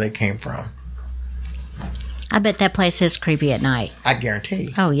or where they came from. I bet that place is creepy at night. I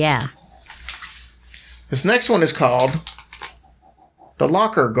guarantee. Oh, yeah. This next one is called The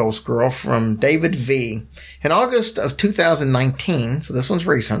Locker Ghost Girl from David V. In August of 2019, so this one's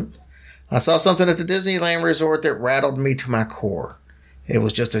recent, I saw something at the Disneyland Resort that rattled me to my core. It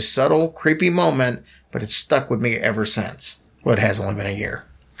was just a subtle, creepy moment, but it's stuck with me ever since. Well, it has only been a year.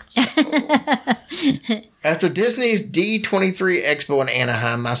 After Disney's D23 Expo in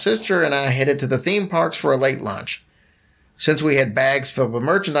Anaheim, my sister and I headed to the theme parks for a late lunch. Since we had bags filled with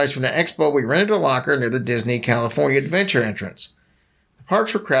merchandise from the expo, we rented a locker near the Disney California Adventure entrance. The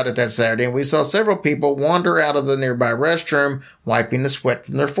parks were crowded that Saturday, and we saw several people wander out of the nearby restroom, wiping the sweat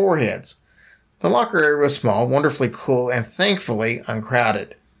from their foreheads. The locker area was small, wonderfully cool, and thankfully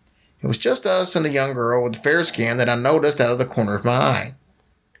uncrowded. It was just us and a young girl with fair skin that I noticed out of the corner of my eye.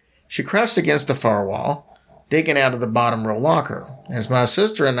 She crouched against the far wall, digging out of the bottom row locker. As my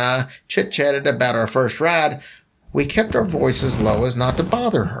sister and I chit-chatted about our first ride, we kept our voices low as not to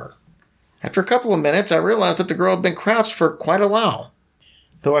bother her. After a couple of minutes, I realized that the girl had been crouched for quite a while.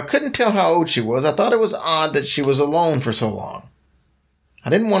 Though I couldn't tell how old she was, I thought it was odd that she was alone for so long. I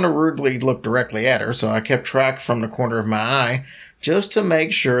didn't want to rudely look directly at her, so I kept track from the corner of my eye just to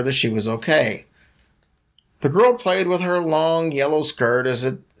make sure that she was okay. The girl played with her long yellow skirt as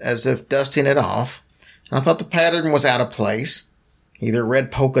if dusting it off. I thought the pattern was out of place, either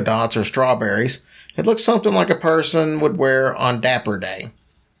red polka dots or strawberries. It looked something like a person would wear on Dapper Day.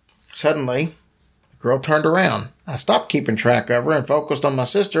 Suddenly, the girl turned around. I stopped keeping track of her and focused on my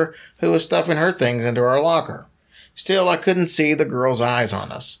sister, who was stuffing her things into our locker. Still, I couldn't see the girl's eyes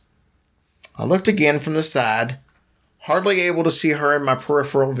on us. I looked again from the side, hardly able to see her in my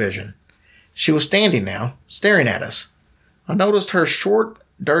peripheral vision. She was standing now, staring at us. I noticed her short,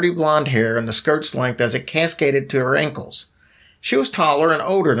 dirty blonde hair and the skirt's length as it cascaded to her ankles. She was taller and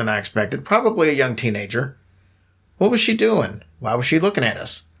older than I expected, probably a young teenager. What was she doing? Why was she looking at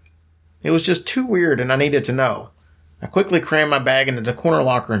us? It was just too weird, and I needed to know. I quickly crammed my bag into the corner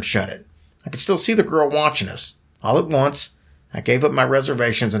locker and shut it. I could still see the girl watching us. All at once, I gave up my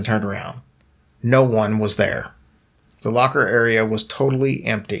reservations and turned around. No one was there. The locker area was totally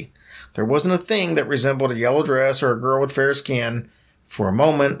empty. There wasn't a thing that resembled a yellow dress or a girl with fair skin. For a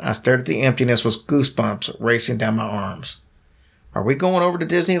moment, I stared at the emptiness with goosebumps racing down my arms. Are we going over to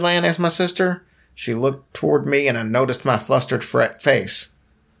Disneyland? Asked my sister. She looked toward me and I noticed my flustered face.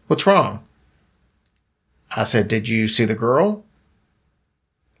 What's wrong? I said, did you see the girl?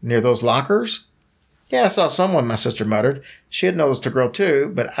 Near those lockers? Yeah, I saw someone, my sister muttered. She had noticed the girl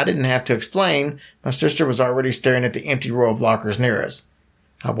too, but I didn't have to explain. My sister was already staring at the empty row of lockers near us.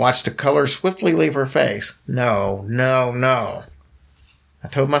 I watched the color swiftly leave her face. No. I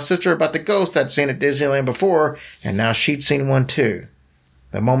told my sister about the ghost I'd seen at Disneyland before, and now she'd seen one too.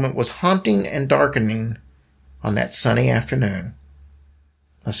 The moment was haunting and darkening on that sunny afternoon.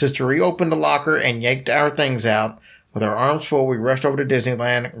 My sister reopened the locker and yanked our things out. With our arms full, we rushed over to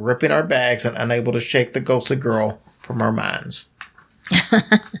Disneyland, ripping our bags and unable to shake the ghostly girl from our minds.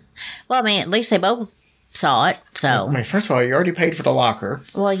 Well, I mean, at least they both saw it, so. I mean, first of all, you already paid for the locker.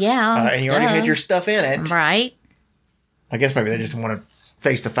 Well, yeah. And you already had your stuff in it. Right. I guess maybe they just want to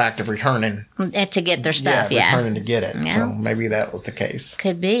face the fact of returning. And to get their stuff, yeah. Returning to get it. Yeah. So maybe that was the case.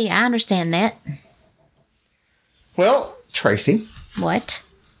 Could be. I understand that. Well, Tracy. What?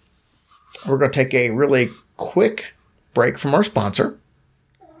 We're going to take a really quick break from our sponsor.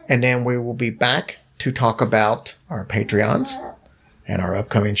 And then we will be back to talk about our Patreons and our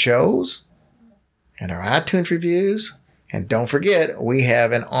upcoming shows and our iTunes reviews. And don't forget, we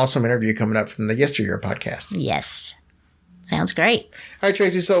have an awesome interview coming up from the Yesteryear podcast. Yes. Sounds great. All right,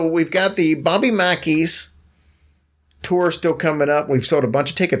 Tracy. So we've got the Bobby Mackey's tour still coming up. We've sold a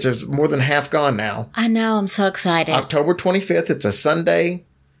bunch of tickets. There's more than half gone now. I know. I'm so excited. October 25th. It's a Sunday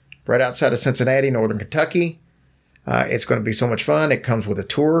right outside of Cincinnati, Northern Kentucky. It's going to be so much fun. It comes with a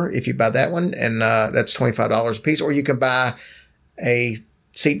tour if you buy that one, and that's $25 a piece. Or you can buy a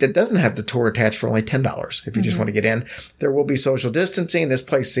seat that doesn't have the tour attached for only $10 if you just want to get in. There will be social distancing. This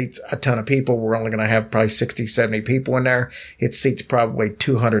place seats a ton of people. We're only going to have probably 60, 70 people in there. It seats probably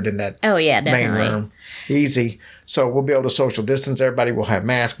 200 in that main room. Easy. So we'll be able to social distance. Everybody will have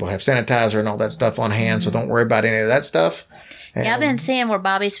masks. We'll have sanitizer and all that stuff on hand. So don't worry about any of that stuff. And I've been seeing where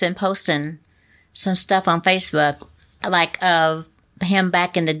Bobby's been posting some stuff on Facebook, like of him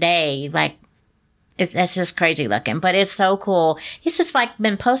back in the day, like, that's just crazy looking, but it's so cool. He's just like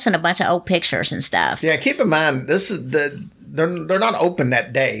been posting a bunch of old pictures and stuff. Yeah, keep in mind, this is they're not open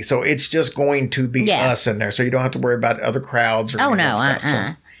that day, so it's just going to be us in there. So you don't have to worry about other crowds or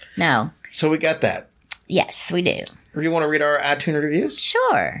No. So we got that. Yes, we do. Do you want to read our iTunes reviews?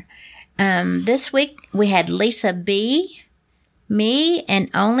 Sure. This week we had Lisa B, me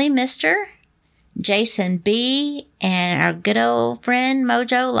and only Mr. Jason B, and our good old friend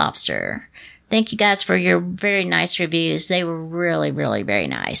Mojo Lobster. Thank you guys for your very nice reviews. They were really, really very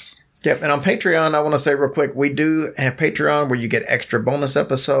nice. Yep. And on Patreon, I want to say real quick, we do have Patreon where you get extra bonus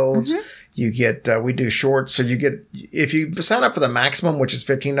episodes. Mm-hmm. You get, we do shorts. So you get, if you sign up for the maximum, which is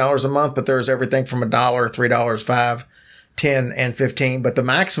 $15 a month, but there's everything from $1, $3, $5, $10, and $15. But the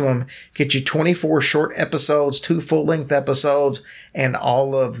maximum gets you 24 short episodes, 2 full-length episodes, and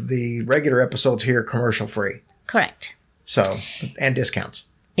all of the regular episodes here commercial free. Correct. So, and discounts.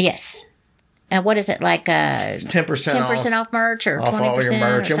 Yes. And what is it, like 10% off merch or off 20% all your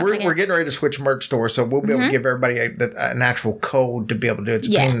merch? And we're like getting ready to switch merch stores, so we'll be able to give everybody an actual code to be able to do it. It's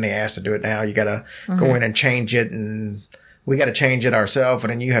a pain in the ass to do it now. You got to go in and change it, and we got to change it ourselves,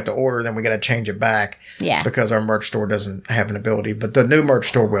 and then you have to order, then we got to change it back. Yeah. Because our merch store doesn't have an ability, but the new merch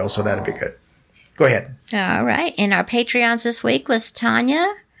store will, so that'll be good. Go ahead. All right. And our Patreons this week was Tanya,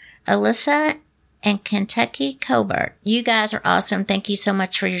 Alyssa, and Kentucky Covert. You guys are awesome. Thank you so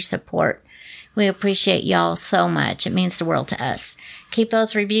much for your support. We appreciate y'all so much. It means the world to us. Keep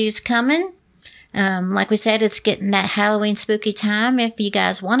those reviews coming. Like we said, it's getting that Halloween spooky time. If you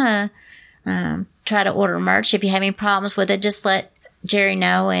guys want to try to order merch, if you have any problems with it, just let Jerry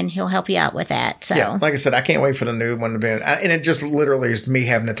know and he'll help you out with that. So yeah, like I said, I can't wait for the new one to be. And it just literally is me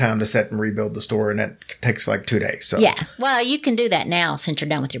having the time to sit and rebuild the store, and that takes like 2 days. So yeah, well, you can do that now since you're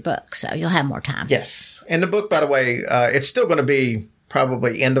done with your book, so you'll have more time. Yes, and the book, by the way, it's still going to be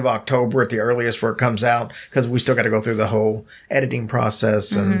probably end of October at the earliest where it comes out, because we still got to go through the whole editing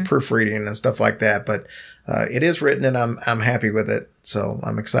process and proofreading and stuff like that. But it is written, and I'm happy with it, so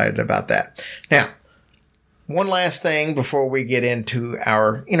I'm excited about that. Now, one last thing before we get into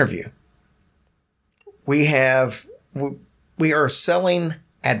our interview. We are selling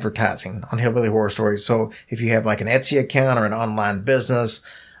advertising on Hillbilly Horror Stories. So if you have like an Etsy account or an online business,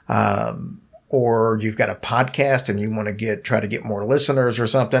 or you've got a podcast and you want to try to get more listeners or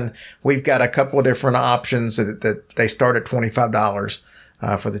something, we've got a couple of different options that they start at $25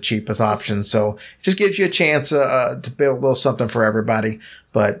 for the cheapest option. So it just gives you a chance to build a little something for everybody.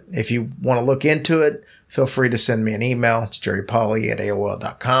 But if you want to look into it, feel free to send me an email. It's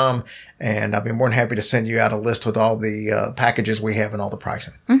jerrypolly@aol.com. And I'll be more than happy to send you out a list with all the packages we have and all the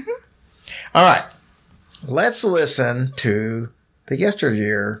pricing. Mm-hmm. All right. Let's listen to the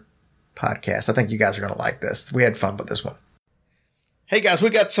Yesteryear podcast. I think you guys are going to like this. We had fun with this one. Hey, guys, we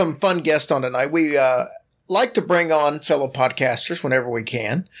got some fun guests on tonight. We like to bring on fellow podcasters whenever we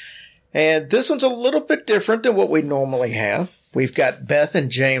can. And this one's a little bit different than what we normally have. We've got Beth and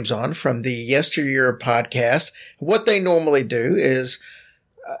James on from the Yesteryear podcast. What they normally do is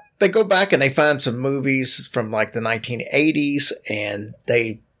they go back and they find some movies from like the 1980s, and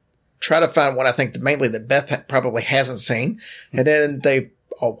they try to find one I think mainly that Beth probably hasn't seen. And then they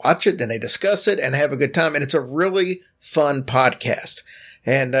all watch it, then they discuss it and have a good time. And it's a really fun podcast.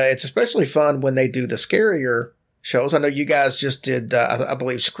 And it's especially fun when they do the scarier shows. I know you guys just did, I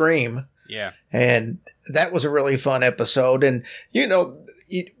believe, Scream. Yeah. And that was a really fun episode. And, you know,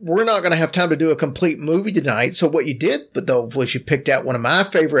 we're not going to have time to do a complete movie tonight. So what you did, though, was you picked out one of my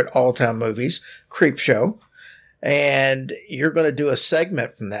favorite all-time movies, Creepshow. And you're going to do a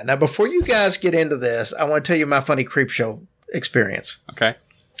segment from that. Now, before you guys get into this, I want to tell you my funny Creepshow experience. Okay.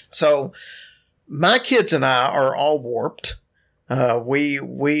 So my kids and I are all warped. I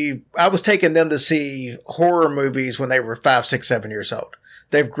was taking them to see horror movies when they were 5, 6, 7 years old.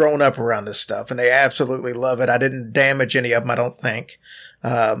 They've grown up around this stuff and they absolutely love it. I didn't damage any of them, I don't think.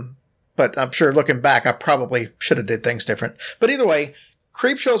 But I'm sure looking back, I probably should have did things different. But either way,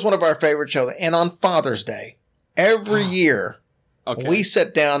 Creepshow is one of our favorite shows. And on Father's Day, every year, we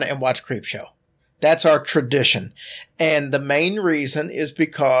sit down and watch Creepshow. That's our tradition. And the main reason is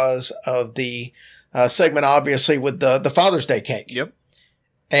because of the segment, obviously, with the Father's Day cake. Yep.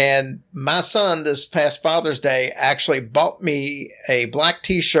 And my son, this past Father's Day, actually bought me a black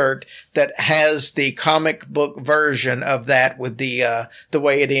T-shirt that has the comic book version of that with the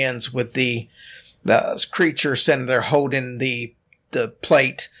way it ends with the creature sitting there holding the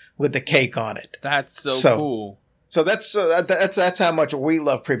plate with the cake on it. That's so cool. So that's how much we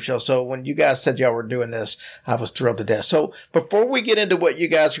love Creepshow. So when you guys said y'all were doing this, I was thrilled to death. So before we get into what you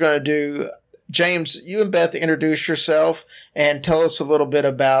guys are going to do, James, you and Beth, introduce yourself and tell us a little bit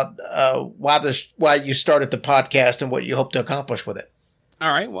about why you started the podcast and what you hope to accomplish with it.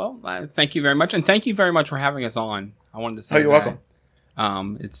 All right. Well, thank you very much, and thank you very much for having us on. I wanted to say, you're welcome.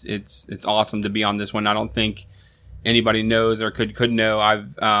 It's awesome to be on this one. I don't think anybody knows or could know.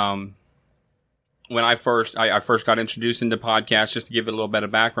 When I first got introduced into podcasts, just to give it a little bit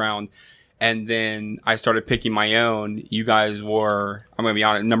of background, and then I started picking my own. You guys were, I'm going to be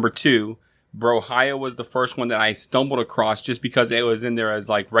honest, number 2. Brohio was the first one that I stumbled across just because it was in there as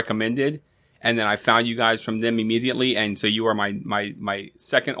like recommended. And then I found you guys from them immediately. And so you are my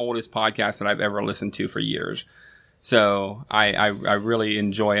second oldest podcast that I've ever listened to for years. So I really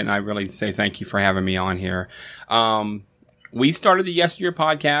enjoy it. And I really say thank you for having me on here. We started the Yesteryear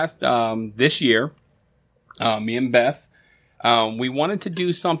podcast, this year, me and Beth. We wanted to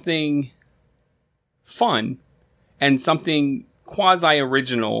do something fun and something quasi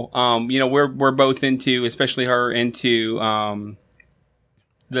original. We're both into, especially her, into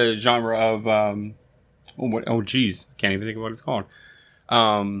the genre of I can't even think of what it's called.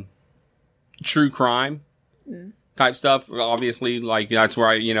 True crime type stuff. Obviously, like that's where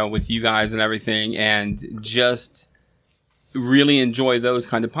I, with you guys and everything, and just really enjoy those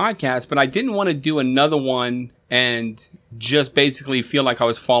kind of podcasts. But I didn't want to do another one and just basically feel like I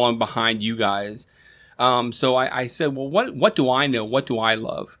was falling behind you guys. So I said, well, what do I know? What do I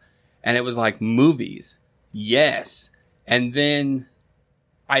love? And it was like movies. Yes. And then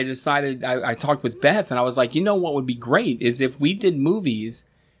I decided, I talked with Beth and I was like, what would be great is if we did movies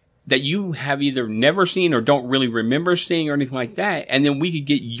that you have either never seen or don't really remember seeing or anything like that. And then we could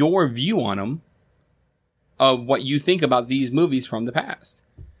get your view on them of what you think about these movies from the past.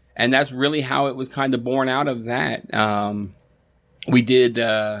 And that's really how it was kind of born out of that. We did,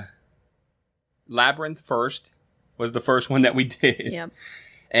 Labyrinth first was the first one that we did. Yep.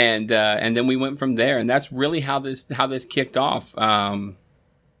 And then we went from there, and that's really how this kicked off. Beth,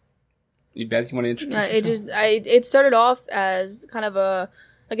 you want to introduce? It started off as kind of a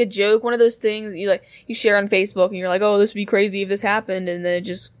joke, one of those things that you share on Facebook, and you're like, oh, this would be crazy if this happened, and then it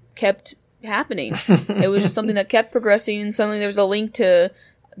just kept happening. It was just something that kept progressing, and suddenly there was a link to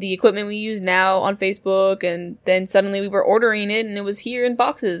the equipment we use now on Facebook, and then suddenly we were ordering it and it was here in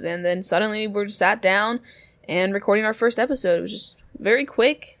boxes, and then suddenly we were sat down and recording our first episode. It was just very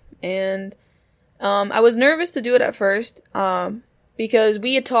quick, and I was nervous to do it at first because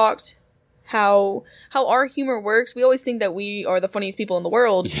we had talked how our humor works. We always think that we are the funniest people in the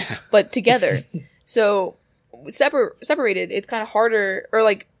world, but together. So separated, it's kind of harder, or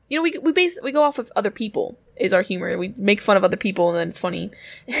like, you know, we go off of other people is our humor. We make fun of other people and then it's funny.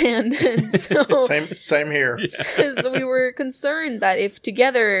 And so same here. So we were concerned that if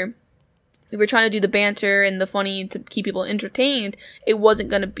together we were trying to do the banter and the funny to keep people entertained, it wasn't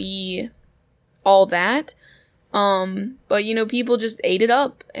going to be all that. But you know, people just ate it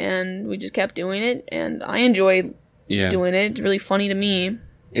up and we just kept doing it, and I enjoy doing it. It's really funny to me.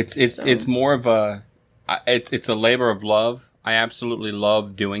 It's more of a it's a labor of love. I absolutely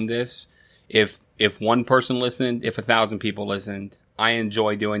love doing this. If one person listened, if 1,000 people listened, I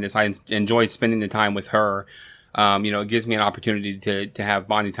enjoy doing this. I enjoy spending the time with her. You know, it gives me an opportunity to have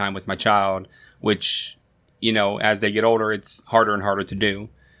bonding time with my child, which, you know, as they get older, it's harder and harder to do.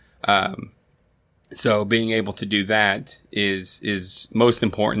 So being able to do that is most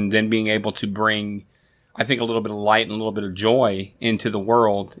important. Then being able to bring, I think, a little bit of light and a little bit of joy into the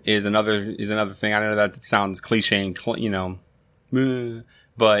world is another thing. I know that sounds cliche and, you know,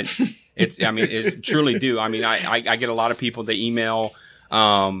 but it truly do. I mean, I get a lot of people that email,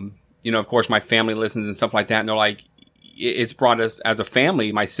 you know, of course my family listens and stuff like that. And they're like, it's brought us as a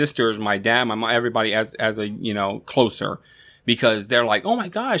family, my sisters, my dad, my mom, everybody as a, you know, closer, because they're like, oh my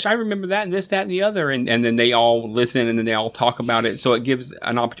gosh, I remember that and this, that, and the other. And then they all listen and then they all talk about it. So it gives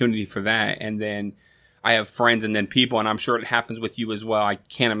an opportunity for that. And then I have friends and then people, and I'm sure it happens with you as well. I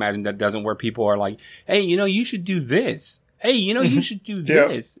can't imagine that doesn't, where people are like, hey, you know, you should do this. Hey, you know, you should do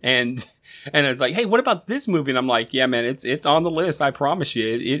this. And it's like, hey, what about this movie? And I'm like, yeah, man, it's on the list. I promise you,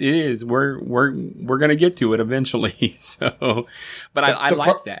 it is. We're going to get to it eventually. So, but I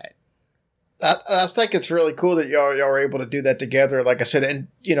like that. I think it's really cool that y'all are able to do that together. Like I said, and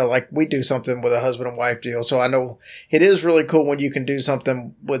you know, like we do something with a husband and wife deal. So I know it is really cool when you can do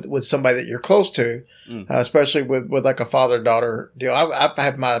something with somebody that you're close to, especially with like a father-daughter deal. I've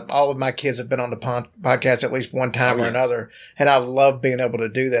had all of my kids have been on the podcast at least one time or another, and I love being able to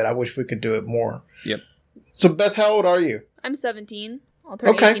do that. I wish we could do it more. Yep. So Beth, how old are you? I'm 17. I'll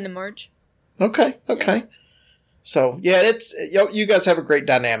turn 18 in March. Okay. Yeah. So yeah, it's you guys have a great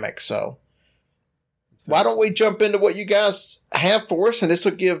dynamic. So. Why don't we jump into what you guys have for us? And this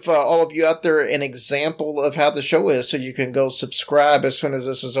will give all of you out there an example of how the show is, so you can go subscribe as soon as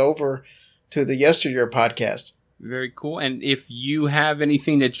this is over to the Yesteryear podcast. Very cool. And if you have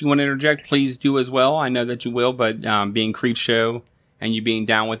anything that you want to interject, please do as well. I know that you will, but being Creep Show and you being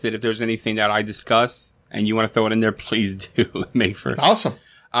down with it, if there's anything that I discuss and you want to throw it in there, please do. Make for awesome.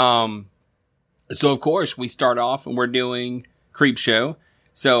 So, of course, we start off and we're doing Creep Show.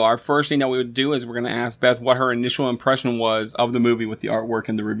 So our first thing that we would do is we're going to ask Beth what her initial impression was of the movie with the artwork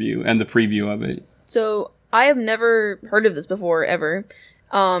and the review and the preview of it. So I have never heard of this before, ever.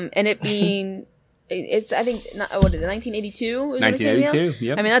 And it being, it's, I think, what is it, 1982? 1982,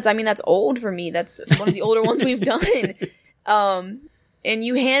 yep. I mean, that's old for me. That's one of the older ones we've done. And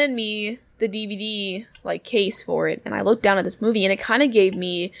you handed me the DVD, like, case for it, and I looked down at this movie, and it kind of gave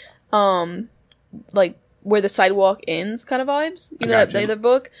me, like, Where the Sidewalk Ends kind of vibes. You know, the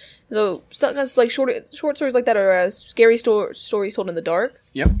book? So, stuff like short stories like that, or scary stories told in the dark.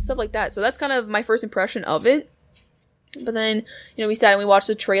 Yep. Stuff like that. So that's kind of my first impression of it. But then, you know, we sat and we watched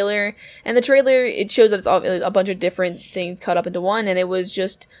the trailer. And the trailer, it shows that it's all a bunch of different things cut up into one. And it was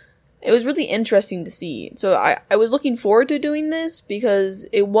really interesting to see. So I was looking forward to doing this because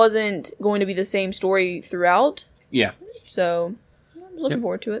it wasn't going to be the same story throughout. Yeah. So I was looking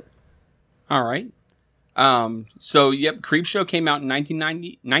forward to it. All right. Creep Show came out in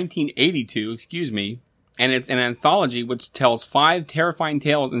 1982, and it's an anthology which tells 5 terrifying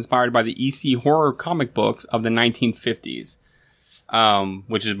tales inspired by the EC horror comic books of the 1950s,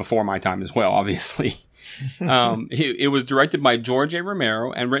 which is before my time as well, obviously. It was directed by George A.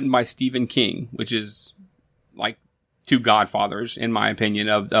 Romero and written by Stephen King, which is like 2 godfathers, in my opinion,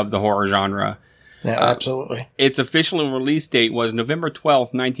 of the horror genre. Yeah, absolutely. Its official release date was November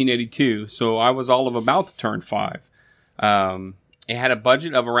 12th, 1982, so I was all of about to turn 5. It had a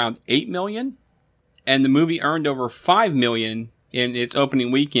budget of around $8 million, and the movie earned over $5 million in its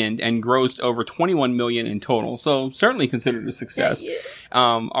opening weekend and grossed over $21 million in total, so certainly considered a success. Yeah.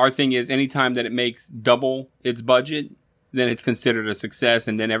 Our thing is, anytime that it makes double its budget, then it's considered a success,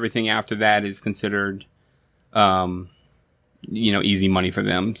 and then everything after that is considered easy money for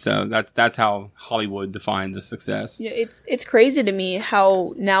them. So that's how Hollywood defines a success. It's crazy to me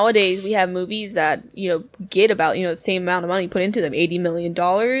how nowadays we have movies that get about the same amount of money put into them, $80 million,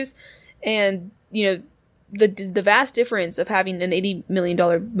 and the vast difference of having an $80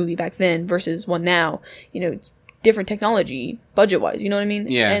 million movie back then versus one now. Different technology budget wise. You know what I mean?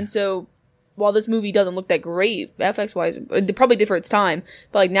 Yeah. And so, while this movie doesn't look that great, FX wise, it probably did for its time.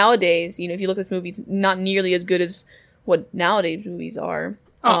 But like nowadays, if you look at this movie, it's not nearly as good as what nowadays movies are.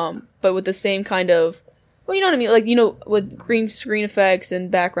 But with the same kind of, well, you know what I mean? Like, with green screen effects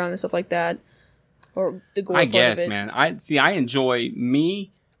and background and stuff like that. Or the gore I part guess, of it. man.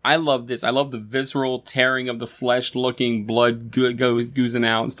 I love this. I love the visceral tearing of the flesh looking, blood oozing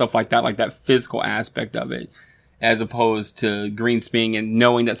out and stuff like that physical aspect of it. As opposed to green screen and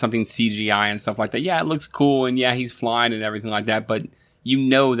knowing that something's CGI and stuff like that. Yeah, it looks cool and yeah, he's flying and everything like that, but you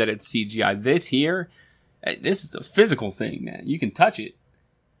know that it's CGI. This is a physical thing, man. You can touch it.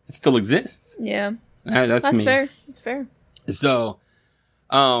 It still exists. Yeah. That's me. Fair. It's fair. So,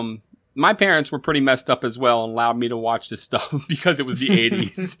 my parents were pretty messed up as well and allowed me to watch this stuff because it was the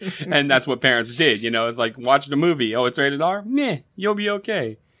 80s. And that's what parents did. It's like, watch the movie. Oh, it's rated R? Meh, you'll be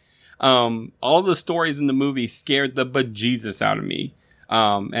okay. All the stories in the movie scared the bejesus out of me.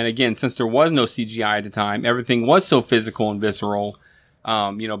 And again, since there was no CGI at the time, everything was so physical and visceral.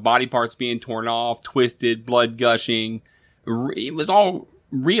 Body parts being torn off, twisted, blood gushing. It was all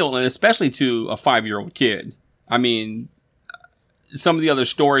real, and especially to a 5-year-old kid. I mean, some of the other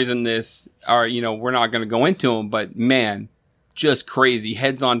stories in this are, we're not going to go into them, but man, just crazy.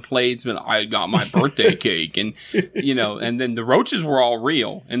 Heads on plates, but I got my birthday cake, and and then the roaches were all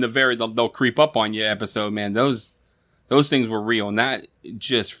real. And they'll creep up on you episode, man. Those things were real, and that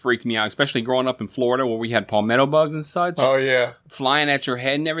just freaked me out, especially growing up in Florida where we had palmetto bugs and such. Oh yeah, flying at your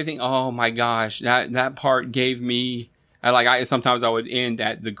head and everything. Oh my gosh, that part gave me. Sometimes I would end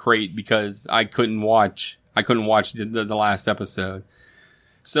at the crate because I couldn't watch the last episode.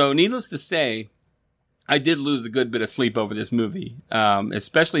 So needless to say, I did lose a good bit of sleep over this movie,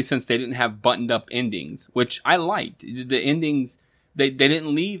 especially since they didn't have buttoned-up endings, which I liked. The endings, they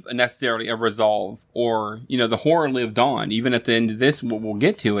didn't leave necessarily a resolve, or, the horror lived on. Even at the end of this, we'll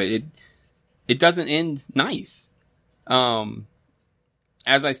get to it. It doesn't end nice.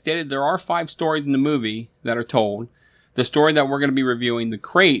 As I stated, there are 5 stories in the movie that are told. The story that we're going to be reviewing, The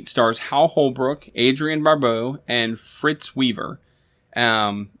Crate, stars Hal Holbrook, Adrienne Barbeau, and Fritz Weaver.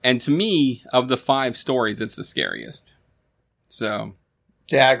 And to me, of the 5 stories, it's the scariest. So.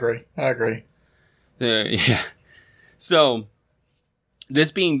 Yeah, I agree. Yeah. So,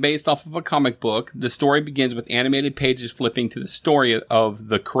 this being based off of a comic book, the story begins with animated pages flipping to the story of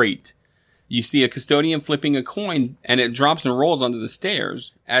The Crate. You see a custodian flipping a coin, and it drops and rolls onto the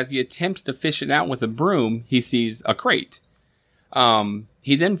stairs. As he attempts to fish it out with a broom, he sees a crate.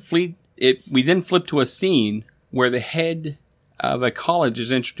 We then flip to a scene where the head of a college is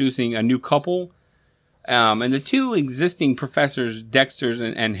introducing a new couple, and the 2 existing professors, Dexter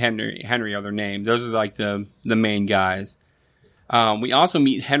and Henry are their names. Those are like the main guys. We also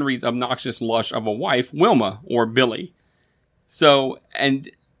meet Henry's obnoxious lush of a wife, Wilma, or Billy. So,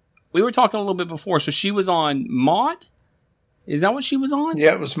 and we were talking a little bit before, so she was on Maude? Is that what she was on?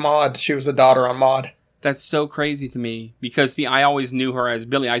 Yeah, it was Maude. She was a daughter on Maude. That's so crazy to me, because, see, I always knew her as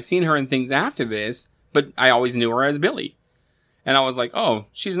Billy. I've seen her in things after this, but I always knew her as Billy. And I was like, oh,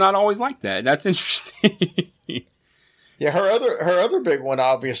 she's not always like that. That's interesting. Yeah, her other big one,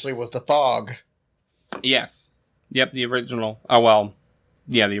 obviously, was The Fog. Yes. Yep, the original. Oh, well,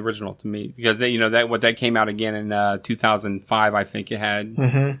 yeah, the original to me, because that came out again in 2005. I think it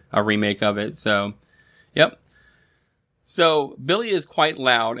had a remake of it. So, yep. So Billy is quite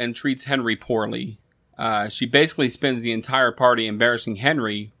loud and treats Henry poorly. She basically spends the entire party embarrassing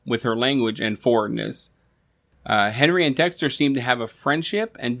Henry with her language and forwardness. Henry and Dexter seem to have a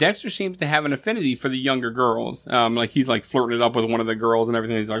friendship, and Dexter seems to have an affinity for the younger girls. He's flirting it up with one of the girls and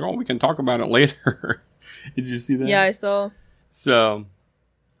everything. He's like, oh, we can talk about it later. Did you see that? Yeah, I saw. So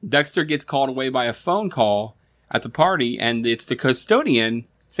Dexter gets called away by a phone call at the party, and it's the custodian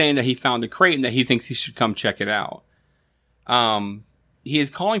saying that he found a crate and that he thinks he should come check it out. He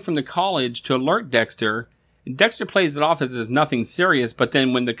is calling from the college to alert Dexter. Dexter plays it off as if nothing serious, but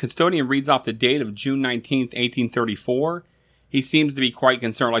then when the custodian reads off the date of June 19th, 1834, he seems to be quite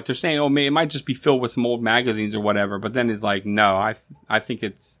concerned. They're saying, oh, man, it might just be filled with some old magazines or whatever, but then he's like, no, I think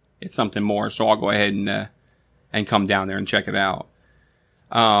it's something more, so I'll go ahead and come down there and check it out.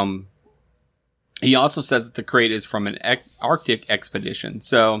 He also says that the crate is from an Arctic expedition,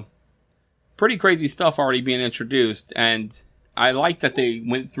 so pretty crazy stuff already being introduced, and I like that they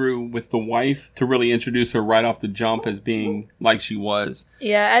went through with the wife to really introduce her right off the jump as being like she was.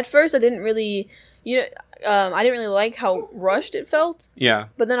 Yeah, at first I didn't really, I didn't really like how rushed it felt. Yeah.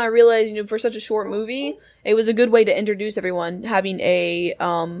 But then I realized, for such a short movie, it was a good way to introduce everyone, having a,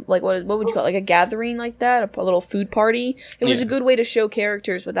 what would you call it, like a gathering like that, a little food party. It was a good way to show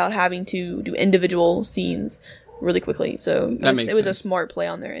characters without having to do individual scenes really quickly. So it was a smart play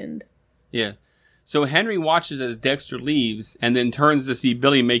on their end. Yeah. So Henry watches as Dexter leaves and then turns to see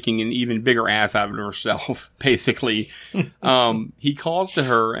Billy making an even bigger ass out of herself, basically. He calls to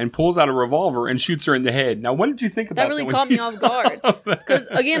her and pulls out a revolver and shoots her in the head. Now, what did you think about that? That really caught me off guard. Because,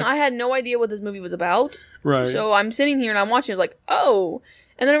 again, I had no idea what this movie was about. Right. So I'm sitting here and I'm watching. It's like, oh.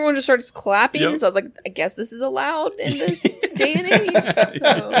 And then everyone just starts clapping. Yep. So I was like, I guess this is allowed in this day and age.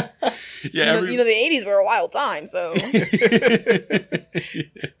 So, yeah, the 80s were a wild time, so.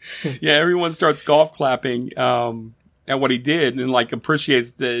 Yeah, everyone starts golf clapping at what he did and,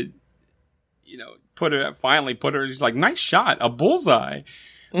 appreciates the, finally put her, he's like, nice shot, a bullseye.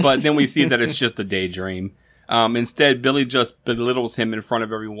 But then we see that it's just a daydream. Instead, Billy just belittles him in front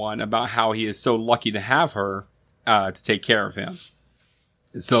of everyone about how he is so lucky to have her to take care of him.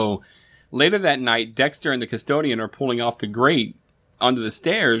 So later that night, Dexter and the custodian are pulling off the grate under the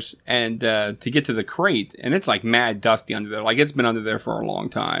stairs and to get to the crate, and it's mad dusty under there. It's been under there for a long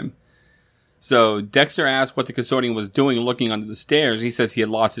time. So Dexter asks what the custodian was doing looking under the stairs. He says he had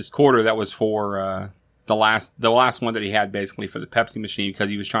lost his quarter that was for the last one that he had basically for the Pepsi machine, because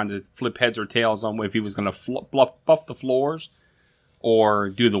he was trying to flip heads or tails on if he was going to buff the floors or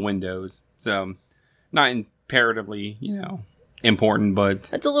do the windows. So not imperatively, important, but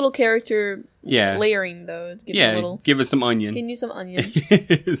it's a little character layering though. Give us some onion. Can use some onion.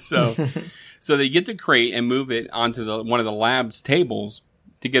 So they get the crate and move it onto one of the lab's tables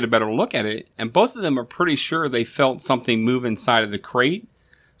to get a better look at it, and both of them are pretty sure they felt something move inside of the crate.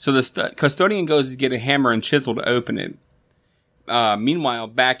 So the custodian goes to get a hammer and chisel to open it. Meanwhile,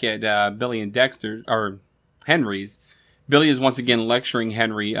 back at Billy and Dexter, or Henry's, Billy is once again lecturing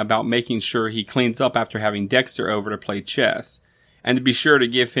Henry about making sure he cleans up after having Dexter over to play chess. And to be sure to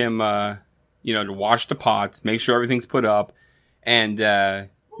give him, to wash the pots, make sure everything's put up, and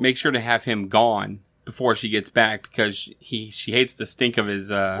make sure to have him gone before she gets back, because she hates the stink of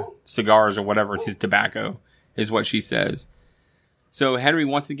his cigars or whatever, his tobacco, is what she says. So Henry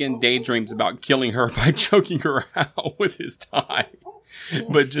once again daydreams about killing her by choking her out with his tie,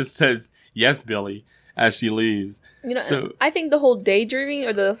 but just says, "Yes, Billy," as she leaves. So, I think the whole daydreaming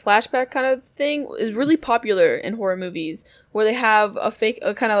or the flashback kind of thing is really popular in horror movies, where they have a fake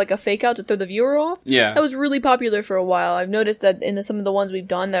out to throw the viewer off. Yeah. That was really popular for a while. I've noticed that in some of the ones we've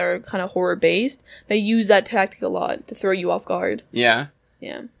done that are kind of horror based, they use that tactic a lot to throw you off guard. Yeah.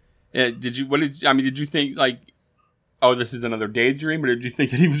 Yeah. Did you think oh, this is another daydream, or did you think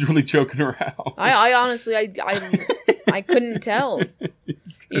that he was really choking her out? I honestly, I couldn't tell.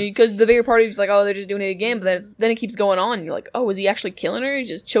 Because the bigger part of it's like, oh, they're just doing it again, but then it keeps going on. And you're like, oh, is he actually killing her? He's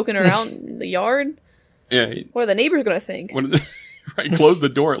just choking her out in the yard? Yeah. What are the neighbors going to think? Right, close the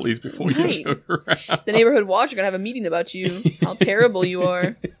door at least before you choke her out. The neighborhood watch are going to have a meeting about you, how terrible you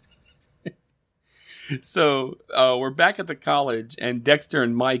are. So, we're back at the college, and Dexter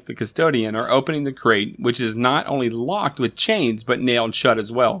and Mike, the custodian, are opening the crate, which is not only locked with chains, but nailed shut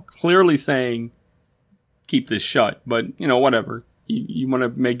as well. Clearly saying, keep this shut, but, whatever. You want to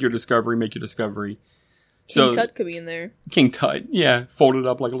make your discovery, make your discovery. King Tut could be in there. King Tut, yeah. Folded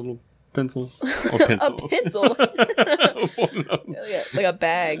up like a little pencil. Or pencil. A pencil? Like a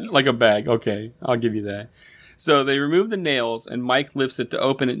bag. Like a bag, okay. I'll give you that. So they remove the nails, and Mike lifts it to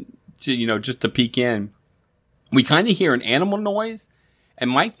open it, to just to peek in. We kind of hear an animal noise, and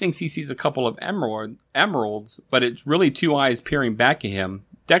Mike thinks he sees a couple of emeralds, but it's really two eyes peering back at him.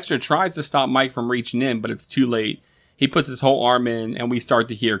 Dexter tries to stop Mike from reaching in, but it's too late. He puts his whole arm in, and we start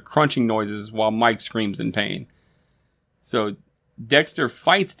to hear crunching noises while Mike screams in pain. So Dexter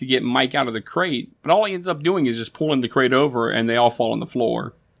fights to get Mike out of the crate, but all he ends up doing is just pulling the crate over, and they all fall on the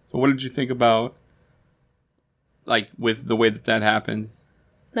floor. So what did you think about, with the way that happened?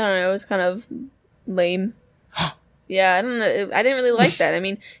 I don't know, it was kind of lame. Yeah, I don't know. I didn't really like that. I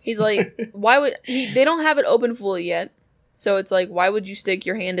mean, he's like, they don't have it open fully yet. So it's like, why would you stick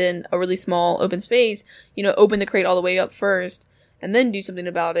your hand in a really small open space, open the crate all the way up first, and then do something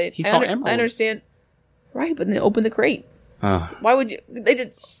about it? He saw emeralds. I understand. Right, but then open the crate. Oh. Why would you?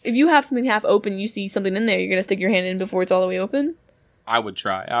 If you have something half open, you see something in there, you're going to stick your hand in before it's all the way open? I would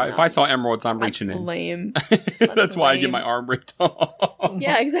try. If I saw emeralds, I'm reaching in. Lame. That's why I get my arm ripped off.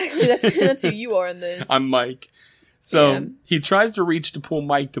 Yeah, exactly. That's who you are in this. I'm Mike. So he tries to reach to pull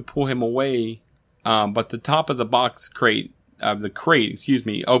Mike to pull him away, but the top of the box crate the crate,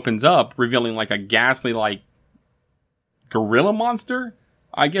 opens up, revealing like a ghastly like gorilla monster,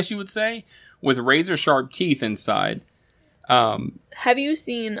 I guess you would say, with razor sharp teeth inside. Have you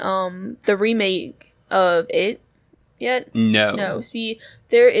seen the remake of It yet? No. No. See,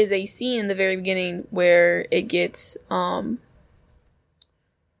 there is a scene in the very beginning where it gets Billy,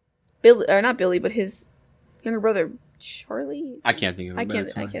 or not Billy, but his younger brother Charlie. I can't think of it. I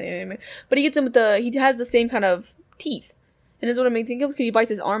can't think of it. But he gets him with he has the same kind of teeth. And that's what it made me think of, because he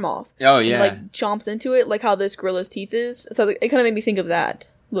bites his arm off. Oh, yeah. And, like, chomps into it, like how this gorilla's teeth is. So it kind of made me think of that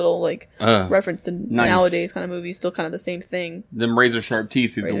little, like, reference to nowadays kind of movies. Still kind of the same thing. Them razor-sharp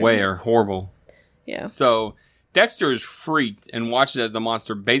teeth either way are horrible. Yeah. So, Dexter is freaked and watches as the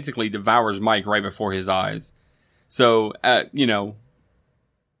monster basically devours Mike right before his eyes. So,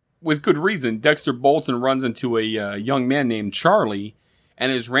 with good reason, Dexter bolts and runs into a young man named Charlie, and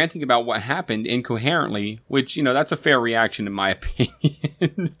is ranting about what happened incoherently, which, that's a fair reaction in my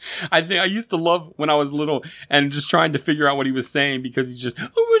opinion. I used to love when I was little and just trying to figure out what he was saying, because he's just, you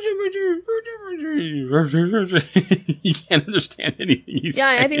can't understand anything he's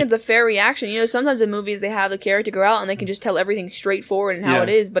saying. I think it's a fair reaction. Sometimes in movies they have the character go out and they can just tell everything straightforward and how it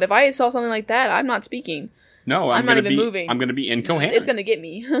is, but if I saw something like that, I'm not speaking. No, I'm not even moving. I'm going to be incoherent. It's going to get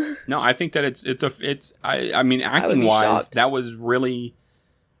me. No, I think that acting wise, that was really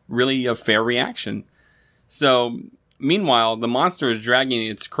a fair reaction. So, meanwhile, the monster is dragging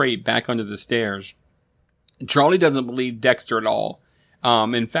its crate back under the stairs. Charlie doesn't believe Dexter at all.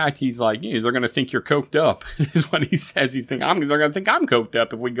 In fact, he's like, they're going to think you're coked up, is what he says. He's thinking, they're going to think I'm coked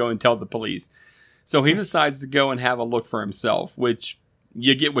up if we go and tell the police. So he decides to go and have a look for himself, which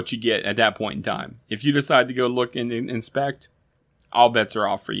you get what you get at that point in time. If you decide to go look and inspect, all bets are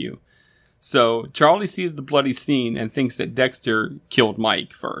off for you. So Charlie sees the bloody scene and thinks that Dexter killed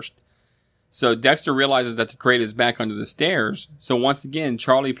Mike first. So Dexter realizes that the crate is back under the stairs. So once again,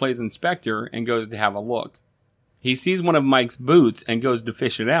 Charlie plays inspector and goes to have a look. He sees one of Mike's boots and goes to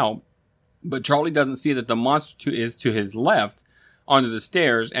fish it out. But Charlie doesn't see that the monster is to his left under the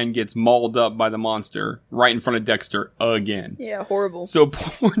stairs and gets mauled up by the monster right in front of Dexter again. Yeah, horrible. So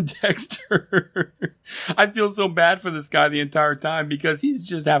poor Dexter. I feel so bad for this guy the entire time, because he's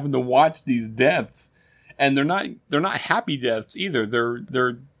just having to watch these deaths, and they're not happy deaths either.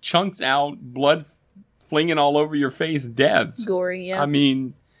 They're chunks out, blood flinging all over your face deaths. Gory, yeah. I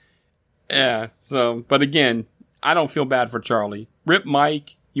mean, yeah. So, but again, I don't feel bad for Charlie. Rip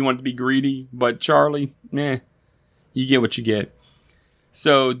Mike, you want to be greedy, but Charlie, you get what you get.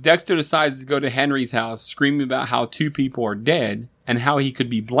 So Dexter decides to go to Henry's house, screaming about how 2 people are dead and how he could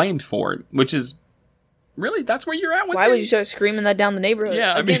be blamed for it, which is really, that's where you're at with it. Why would you start screaming that down the neighborhood?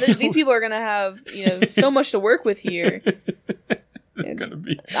 Yeah, I mean, these people are going to have, so much to work with here.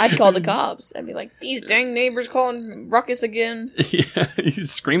 I'd call the cops. I'd be like, these dang neighbors calling ruckus again. Yeah, he's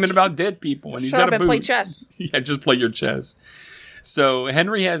screaming about dead people. And he's Shut got up and play chess. Yeah, just play your chess. So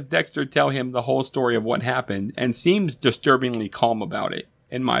Henry has Dexter tell him the whole story of what happened and seems disturbingly calm about it,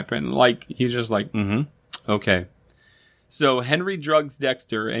 in my opinion. Like, he's just like, okay. So Henry drugs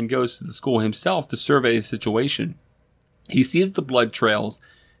Dexter and goes to the school himself to survey the situation. He sees the blood trails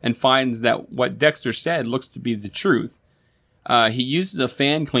and finds that what Dexter said looks to be the truth. He uses a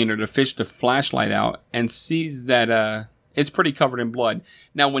fan cleaner to fish the flashlight out and sees that it's pretty covered in blood.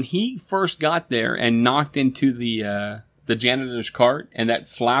 Now, when he first got there and knocked into the janitor's cart and that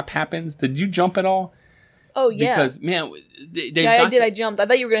slap happens, did you jump at all? Oh, yeah. Because, man, I did. I jumped. I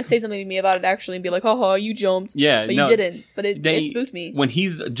thought you were going to say something to me about it, actually, and be like, haha, you jumped. Yeah, but you didn't. But it spooked me. When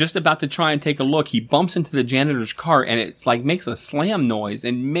he's just about to try and take a look, he bumps into the janitor's cart, and it's like makes a slam noise.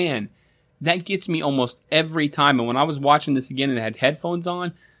 And, man, that gets me almost every time. And when I was watching this again and had headphones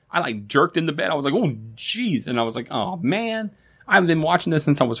on, I, jerked in the bed. I was like, oh, jeez. And I was like, oh, man. I've been watching this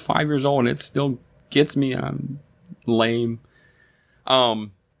since I was 5 years old, and it still gets me. Lame.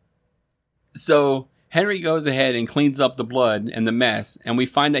 So Henry goes ahead and cleans up the blood and the mess, and we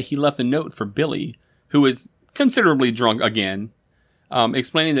find that he left a note for Billy, who is considerably drunk again,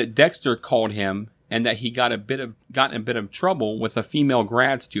 explaining that Dexter called him and that he got in a bit of trouble with a female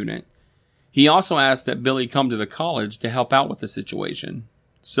grad student. He also asked that Billy come to the college to help out with the situation.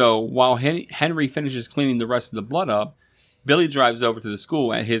 So while Henry finishes cleaning the rest of the blood up, Billy drives over to the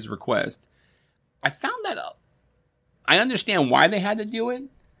school at his request. I found that up. I understand why they had to do it,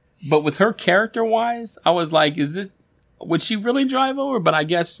 but with her character-wise, I was like, would she really drive over? But I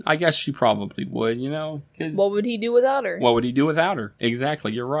guess she probably would, 'cause what would he do without her? What would he do without her?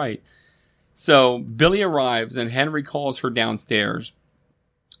 Exactly, you're right. So Billy arrives, and Henry calls her downstairs.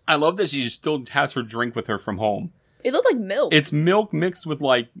 I love that she still has her drink with her from home. It looked like milk. It's milk mixed with,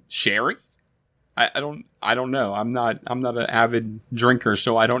 sherry? I don't know. I'm not an avid drinker,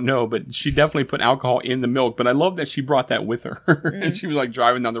 so I don't know. But she definitely put alcohol in the milk. But I love that she brought that with her, and she was like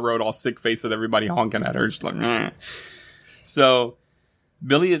driving down the road, all sick faced, with everybody honking at her. She's like, "Meh." So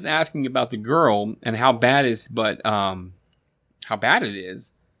Billy is asking about the girl and how bad it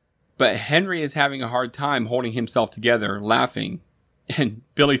is. But Henry is having a hard time holding himself together, laughing, and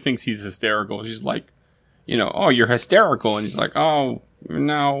Billy thinks he's hysterical. She's like, oh, you're hysterical, and he's like, oh,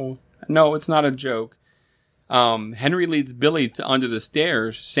 no, it's not a joke. Henry leads Billy to under the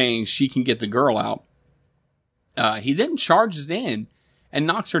stairs, saying she can get the girl out. He then charges in and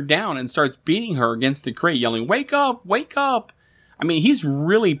knocks her down and starts beating her against the crate, yelling, "Wake up! Wake up!" I mean, he's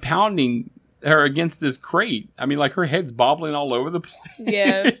really pounding her against this crate. I mean, like, her head's bobbling all over the place.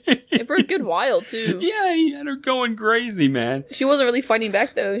 Yeah. And for a good while, too. Yeah, he had her going crazy, man. She wasn't really fighting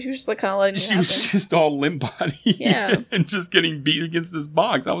back, though. She was just, like, kind of letting it happen. She was just all limp body. Yeah. And just getting beat against this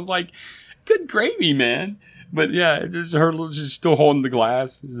box. I was like, good gravy, man. But, yeah, just her just still holding the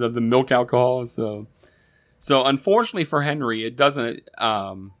glass of the milk alcohol. So unfortunately for Henry, it doesn't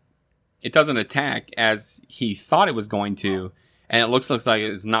attack as he thought it was going to. And it looks like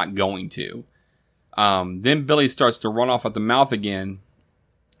it's not going to. Then Billy starts to run off at the mouth again.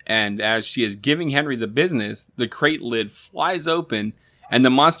 And as she is giving Henry the business, the crate lid flies open and the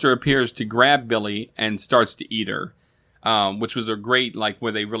monster appears to grab Billy and starts to eat her. Which was a great, like,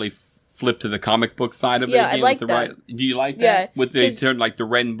 where they really flipped to the comic book side of it. Yeah, I like that. Right, do you like that? Yeah. With they turned, like, the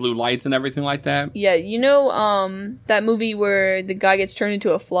red and blue lights and everything like that? Yeah, that movie where the guy gets turned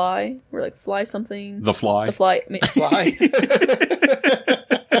into a fly? Or, like, fly something? The Fly. The Fly. Fly.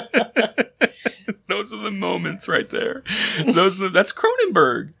 Those are the moments right there. That's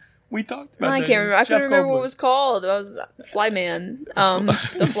Cronenberg. We talked about that. I can't remember. I couldn't remember what it Goldblum. was called. It was Flyman.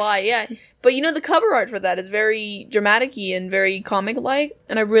 The Fly, yeah. But the cover art for that is very dramatic-y and very comic-like,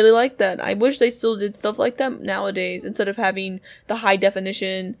 and I really like that. I wish they still did stuff like that nowadays, instead of having the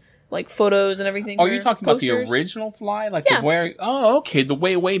high-definition, like, photos and everything. Oh, you're talking posters. about the original Fly? Like, Yeah. okay, the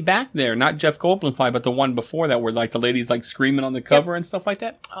way back there. Not Jeff Goldblum Fly, but the one before that where, like, the lady's, like, screaming on the cover and stuff like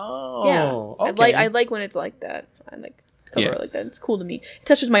that? Oh, Yeah. okay. I like when it's like that. I like cover Yeah. art like that. It's cool to me. It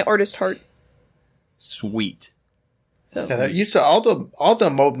touches my artist heart. Sweet. So. Yeah, you saw all the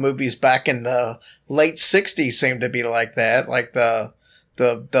mob movies back in the late '60s seemed to be like that, like the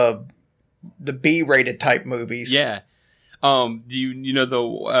B-rated type movies. Yeah. Do you know the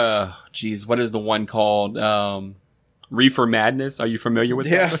what is the one called? Reefer Madness. Are you familiar with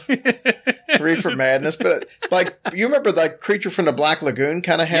that? Reefer Madness. But, like, you remember, like, Creature from the Black Lagoon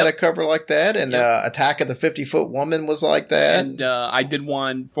kind of had a cover like that, and Attack of the 50-Foot Woman was like that. And I did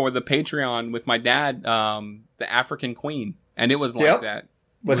one for the Patreon with my dad, the African Queen, and it was like that.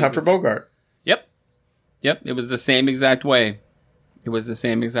 With Humphrey Bogart. Yep. It was the same exact way.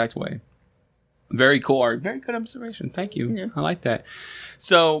 Very cool art. Very good observation. Thank you. Yeah. I like that.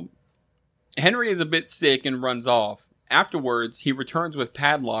 So, Henry is a bit sick and runs off. Afterwards, he returns with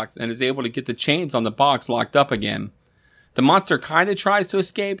padlocks and is able to get the chains on the box locked up again. The monster kind of tries to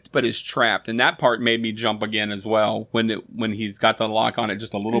escape, but is trapped, and that part made me jump again as well when he's got the lock on it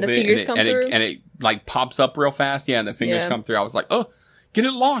just a little And the bit, fingers come through? and it like pops up real fast. Yeah, and the fingers Yeah. come through. I was like, oh, get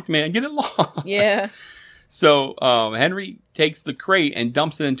it locked, man, get it locked. Yeah. So Henry takes the crate and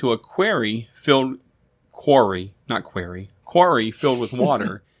dumps it into a quarry filled with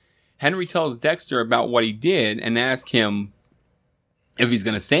water. Henry tells Dexter about what he did and asks him if he's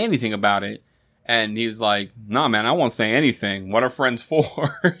going to say anything about it. And he's like, "Nah, man, I won't say anything. What are friends for?"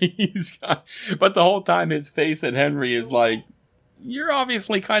 But the whole time his face at Henry is like, "You're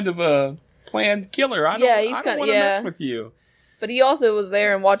obviously kind of a planned killer. I don't want to mess with you." But he also was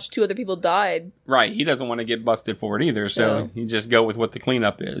there and watched 2 other people died. Right. He doesn't want to get busted for it either. So No. he just go with what the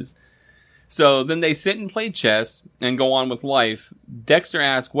cleanup is. So then they sit and play chess and go on with life. Dexter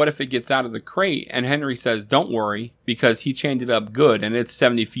asks, what if it gets out of the crate? And Henry says, don't worry, because he chained it up good and it's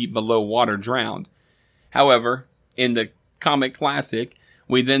 70 feet below water drowned. However, in the comic classic,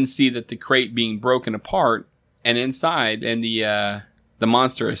 we then see that the crate being broken apart and inside and the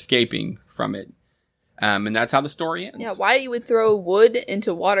monster escaping from it. And that's how the story ends. Yeah, why you would throw wood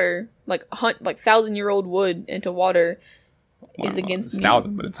into water, like 1,000-year-old wood into water, is against it's me.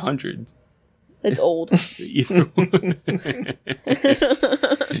 1,000, but it's hundreds. It's old. Either one.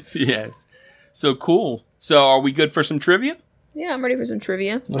 Yes. So cool. So are we good for some trivia? Yeah, I'm ready for some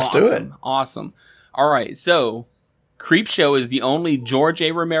trivia. Let's do it. Awesome. All right. So Creepshow is the only George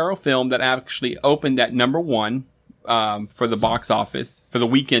A. Romero film that actually opened at number 1 for the box office, for the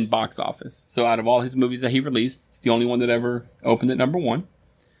weekend box office. So out of all his movies that he released, it's the only one that ever opened at number 1.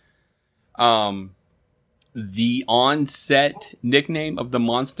 The on-set nickname of the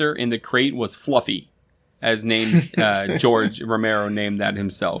monster in the crate was Fluffy, as named George Romero named that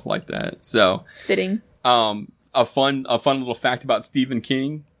himself like that. So Fitting. A fun little fact about Stephen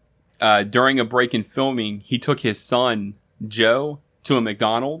King. During a break in filming, he took his son Joe to a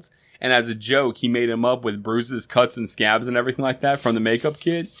McDonald's, and as a joke, he made him up with bruises, cuts, and scabs and everything like that from the makeup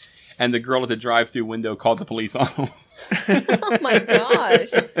kit. And the girl at the drive-thru window called the police on him. Oh my gosh.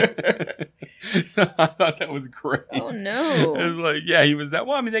 So I thought that was great. Oh no. It was like, yeah, he was that.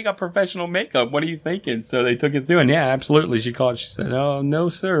 Well, I mean, they got professional makeup. What are you thinking? So they took it through, and yeah, absolutely. She called. She said, "Oh no,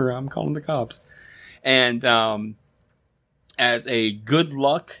 sir, I'm calling the cops." And as a good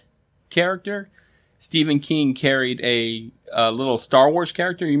luck character, Stephen King carried a little Star Wars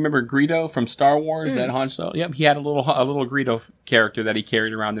character. You remember Greedo from Star Wars? That Han Solo. Yep, he had a little Greedo character that he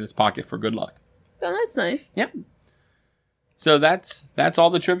carried around in his pocket for good luck. Oh, that's nice. Yep. So that's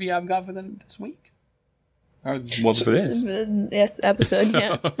all the trivia I've got for this week. Or well, for this. Yes, episode.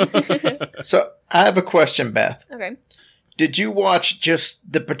 Yeah. So I have a question, Beth. Okay. Did you watch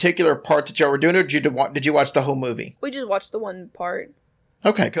just the particular part that y'all were doing, or did you watch the whole movie? We just watched the one part.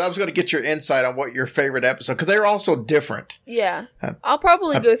 Okay, because I was going to get your insight on what your favorite episode, because they're all so different. Yeah, I'll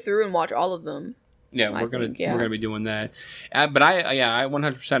probably go through and watch all of them. Yeah, we're gonna be doing that. But I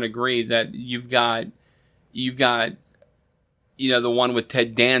 100% agree that you've got the one with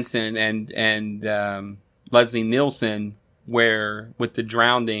Ted Danson and Leslie Nielsen, where with the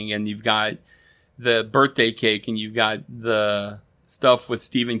drowning, and you've got the birthday cake, and you've got the stuff with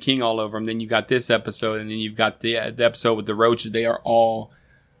Stephen King all over them. Then you got this episode, and then you've got the episode with the roaches. They are all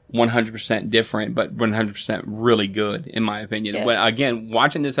 100% different, but 100% really good, in my opinion. Yeah. But again,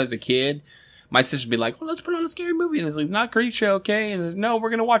 watching this as a kid, my sister would be like, "Well, let's put on a scary movie." And it's like, "Not Creepshow, okay?" And no,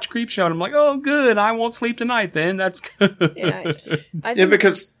 we're gonna watch Creepshow. And I'm like, "Oh, good. I won't sleep tonight. Then that's good." Yeah, I Yeah,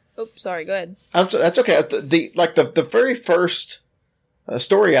 because sorry. Go ahead. that's okay. The very first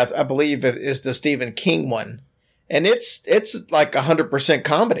story I believe is the Stephen King one, and it's like 100%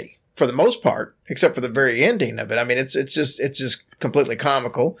 comedy for the most part, except for the very ending of it. I mean, it's just completely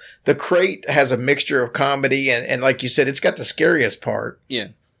comical. The Crate has a mixture of comedy and like you said, it's got the scariest part. Yeah.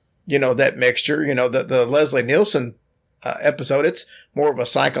 You know, that mixture. You know, the Leslie Nielsen episode, it's more of a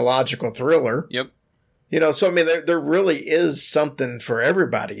psychological thriller. Yep. You know, so I mean, there really is something for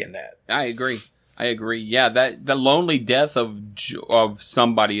everybody in that. I agree. Yeah, that the lonely death of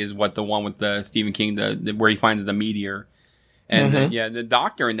somebody is what the one with the Stephen King, the where he finds the meteor, and the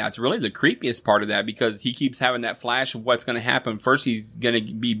doctor, and that's really the creepiest part of that, because he keeps having that flash of what's going to happen. First, he's going to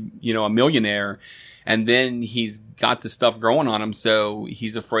be a millionaire, and then he's got the stuff growing on him, so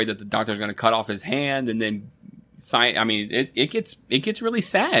he's afraid that the doctor's going to cut off his hand, and then it gets really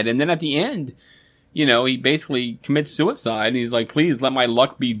sad, and then at the end, he basically commits suicide, and he's like, "Please let my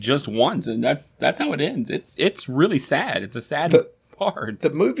luck be just once," and that's how it ends. It's really sad. It's a sad part. The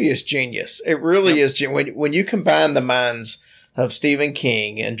movie is genius. It really is. When you combine the minds of Stephen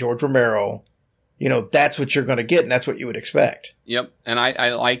King and George Romero, that's what you're going to get, and that's what you would expect. Yep, and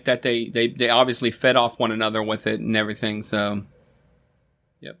I like that they obviously fed off one another with it and everything. So,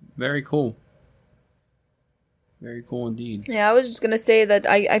 yep, very cool. Very cool indeed. Yeah, I was just going to say that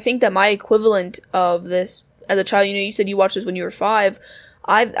I think that my equivalent of this as a child, you said you watched this when you were 5.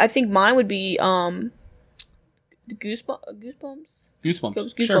 I think mine would be Goosebumps?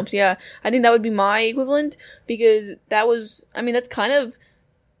 Goosebumps, sure. Yeah. I think that would be my equivalent, because that's kind of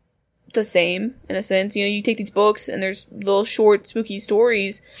the same in a sense. You take these books and there's little short spooky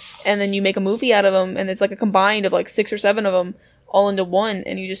stories, and then you make a movie out of them, and it's like a combined of like 6 or 7 of them all into one,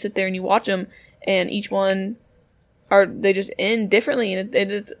 and you just sit there and you watch them, and each one they just end differently, and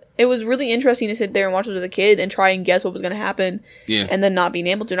it was really interesting to sit there and watch it as a kid and try and guess what was going to happen, and then not being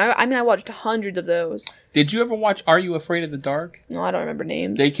able to. And I watched hundreds of those. Did you ever watch Are You Afraid of the Dark? No, I don't remember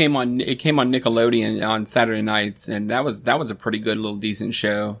names. It came on Nickelodeon on Saturday nights, and that was a pretty good little decent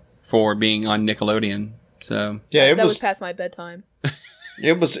show for being on Nickelodeon. So yeah, that was past my bedtime.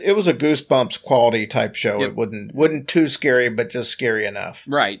 It was a Goosebumps quality type show. Yep. It wasn't too scary, but just scary enough.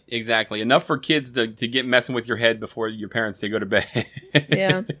 Right, exactly. Enough for kids to get messing with your head before your parents say go to bed.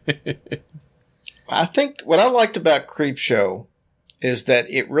 Yeah. I think what I liked about Creepshow is that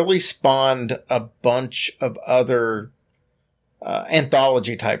it really spawned a bunch of other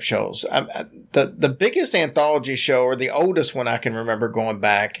anthology type shows. The biggest anthology show, or the oldest one I can remember going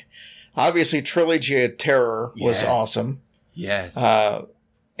back, obviously Trilogy of Terror was awesome. Yes.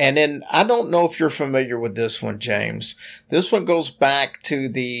 And then I don't know if you're familiar with this one, James. This one goes back to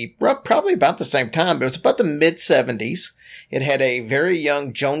probably about the same time, but it was about the mid-70s. It had a very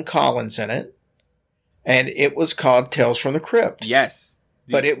young Joan Collins in it, and it was called Tales from the Crypt. Yes.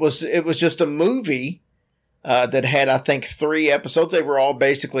 But it was just a movie that had, I think, 3 episodes. They were all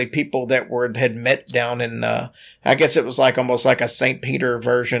basically people that had met down in, I guess it was like almost like a St. Peter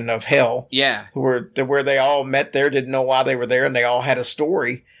version of hell. Yeah. Where they all met there, didn't know why they were there, and they all had a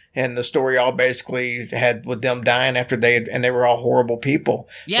story. And the story all basically had with them dying after and they were all horrible people.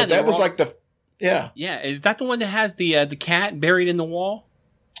 Yeah. But that was like yeah. Yeah. Is that the one that has the cat buried in the wall?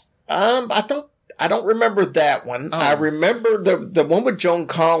 I don't remember that one. Oh. I remember the one with Joan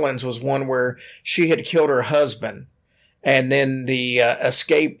Collins was one where she had killed her husband, and then the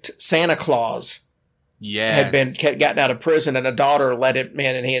escaped Santa Claus had gotten out of prison, and a daughter let him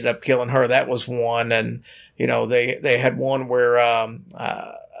in, and he ended up killing her. That was one, and they had one where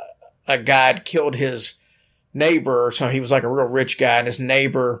a guy had killed his neighbor. So he was like a real rich guy, and his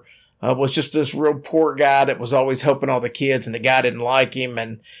neighbor was just this real poor guy that was always helping all the kids, and the guy didn't like him,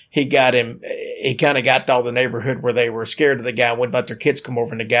 and he kind of got to all the neighborhood where they were scared of the guy and wouldn't let their kids come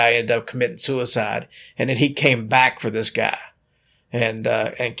over, and the guy ended up committing suicide. And then he came back for this guy and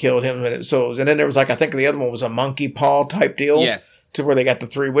killed him. And then there was I think the other one was a monkey paw type deal. Yes. To where they got the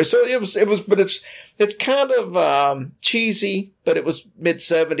 3 wishes. So but it's kind of, cheesy, but it was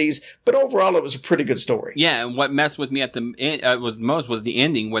mid-70s, but overall it was a pretty good story. Yeah. And what messed with me at the end was the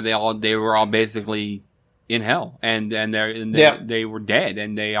ending where they were all basically in hell and they were dead,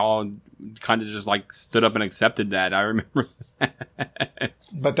 and they all kind of just like stood up and accepted that. I remember that.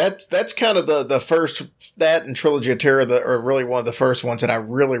 But that's kind of the first, that and Trilogy of Terror are really one of the first ones that I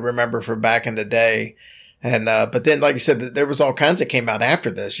really remember from back in the day. And, but then, like you said, there was all kinds that came out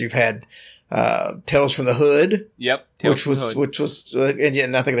after this. You've had, Tales from the Hood. Yep. Which was,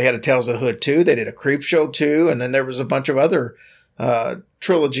 and I think they had a Tales of the Hood 2. They did a Creep Show 2. And then there was a bunch of other,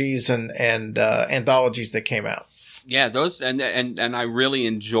 trilogies and anthologies that came out. Yeah. Those, and I really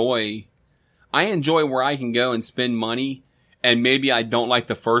enjoy where I can go and spend money, and maybe I don't like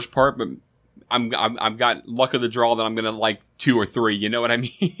the first part, but I've got luck of the draw that I'm going to like 2 or 3. You know what I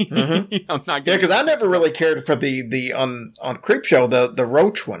mean? Mm-hmm. I'm not. Yeah, because I never really cared for the on Creep Show the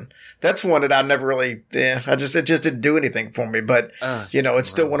Roach one. That's one that I never really. Yeah, it just didn't do anything for me. But it's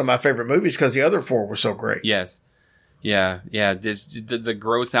still one of my favorite movies because the other 4 were so great. Yes. Yeah. This, the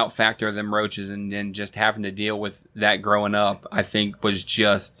gross out factor of them roaches, and then just having to deal with that growing up, I think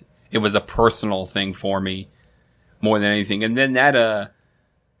it was a personal thing for me more than anything. And then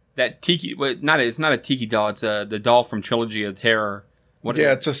that tiki, it's not a tiki doll. It's the doll from Trilogy of Terror.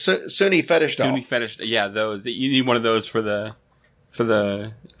 It's a Sunni fetish doll. Sunni fetish. Yeah, those. You need one of those for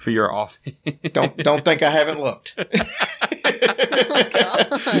your office. Don't think I haven't looked. Oh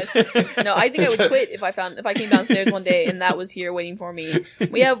gosh. No, I think I would quit if I came downstairs one day and that was here waiting for me.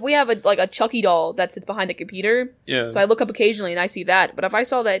 We have a Chucky doll that sits behind the computer. Yeah. So I look up occasionally and I see that. But if I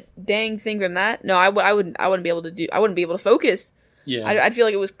saw that dang thing from that, no, I wouldn't be able to focus. Yeah. I'd feel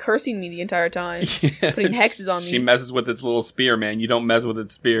like it was cursing me the entire time, putting hexes on me. She messes with its little spear, man. You don't mess with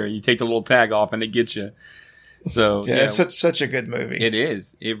its spear. You take the little tag off and it gets you. So yeah, it's such a good movie. It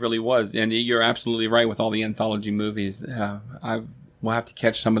is. It really was. And you're absolutely right with all the anthology movies. I will have to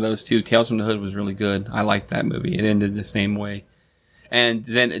catch some of those too. Tales from the Hood was really good. I liked that movie. It ended the same way. And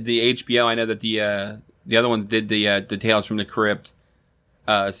then the HBO, I know that the other one did the Tales from the Crypt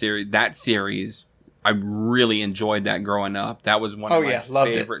series. That series, I really enjoyed that growing up. That was one of my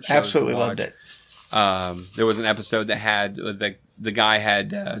favorite shows. Absolutely loved it. There was an episode that had the guy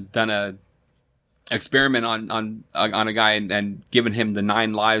had done a experiment on a guy and given him the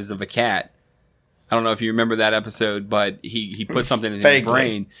 9 lives of a cat. I don't know if you remember that episode, but he put something in his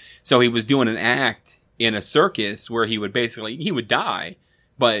brain. So he was doing an act in a circus where he would die,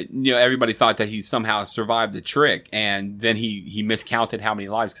 but everybody thought that he somehow survived the trick, and then he miscounted how many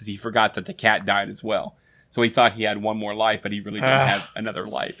lives because he forgot that the cat died as well. So he thought he had one more life, but he really didn't have another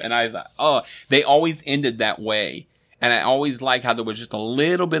life. And I thought, they always ended that way. And I always like how there was just a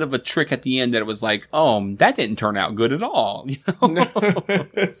little bit of a trick at the end that it was like, that didn't turn out good at all.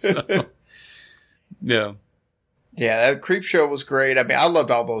 So, yeah. Yeah, that Creep Show was great. I mean, I loved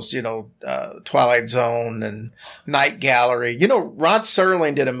all those, Twilight Zone and Night Gallery. Rod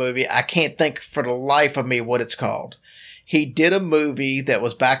Serling did a movie. I can't think for the life of me what it's called. He did a movie that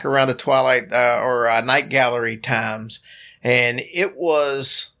was back around the Twilight Night Gallery times. And it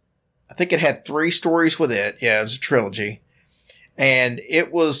was, I think it had 3 stories with it. Yeah, it was a trilogy. And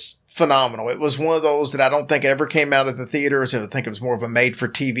it was phenomenal. It was one of those that I don't think ever came out of the theaters. I think it was more of a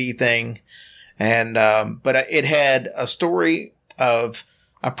made-for-TV thing. And but it had a story of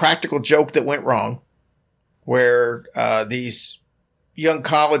a practical joke that went wrong, where these young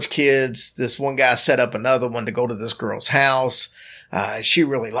college kids, this one guy set up another one to go to this girl's house. She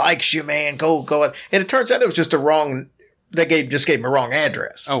really likes you, man. Go. And it turns out it was just a wrong just gave him a wrong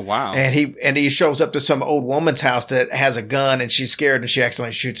address. Oh, wow. And he shows up to some old woman's house that has a gun, and she's scared, and she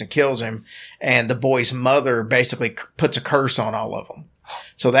accidentally shoots and kills him. And the boy's mother basically puts a curse on all of them.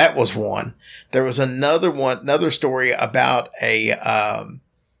 So that was one. There was another story about a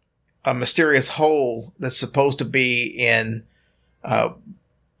mysterious hole that's supposed to be in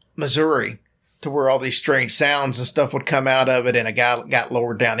Missouri, to where all these strange sounds and stuff would come out of it, and a guy got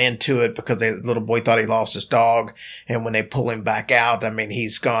lowered down into it because the little boy thought he lost his dog, and when they pull him back out, I mean,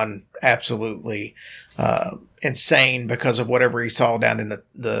 he's gone absolutely insane because of whatever he saw down in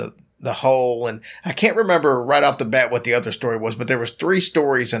the hole. And I can't remember right off the bat what the other story was, but there was 3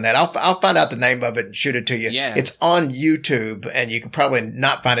 stories in that. I'll find out the name of it and shoot it to you. Yeah. It's on YouTube, and you can probably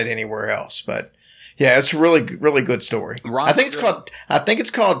not find it anywhere else, but yeah, it's a really, really good story. I think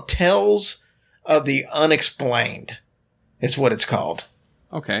it's called Tales of the Unexplained. It's what it's called.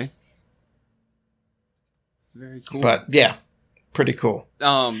 Okay. Very cool. But yeah, pretty cool.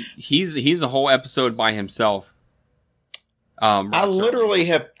 He's a whole episode by himself. I literally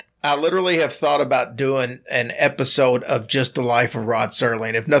have thought about doing an episode of just the life of Rod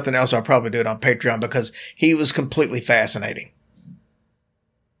Serling. If nothing else, I'll probably do it on Patreon because he was completely fascinating.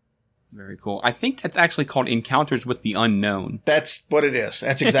 Very cool. I think that's actually called Encounters with the Unknown. That's what it is.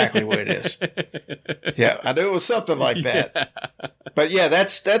 That's exactly what it is. Yeah, I knew it was something like that. Yeah. But yeah,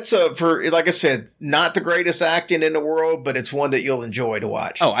 that's for, like I said, not the greatest acting in the world, but it's one that you'll enjoy to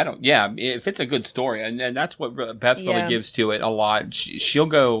watch. Oh, if it's a good story, and that's what Beth really gives to it a lot. She'll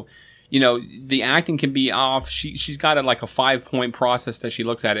go, the acting can be off. She's got a 5-point process that she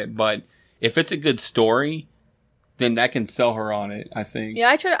looks at it, but if it's a good story, then that can sell her on it, I think.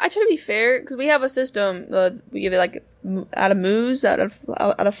 Yeah, I try to be fair, because we have a system. We give it out of moves, out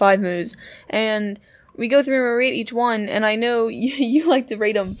of 5 moves, and we go through and rate each one. And I know you like to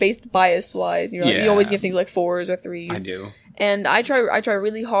rate them based bias wise. You always give things like 4s or 3s. I do. And I try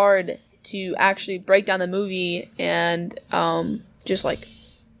really hard to actually break down the movie and just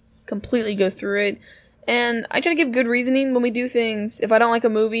completely go through it. And I try to give good reasoning when we do things. If I don't like a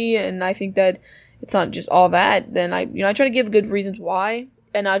movie and I think that it's not just all that, then I try to give good reasons why,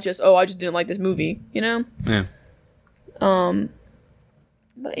 and not just, I just didn't like this movie, Yeah. But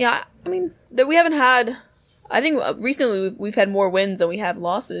yeah, I mean, that we haven't had, I think recently we've had more wins than we have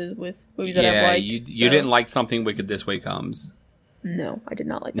losses with movies that I've liked. You didn't like Something Wicked This Way Comes. No, I did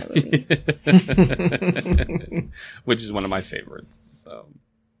not like that movie. Which is one of my favorites, so.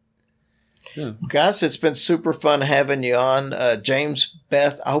 Yeah. Guys, it's been super fun having you on. James,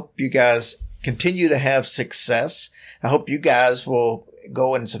 Beth, I hope you guys continue to have success. I hope you guys will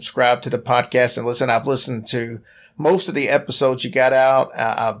go and subscribe to the podcast and listen. I've listened to most of the episodes you got out.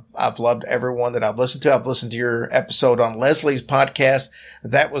 I've loved everyone that I've listened to. I've listened to your episode on Leslie's podcast.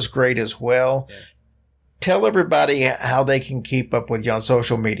 That was great as well. Yeah. Tell everybody how they can keep up with you on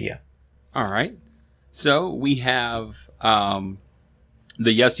social media. All right. So we have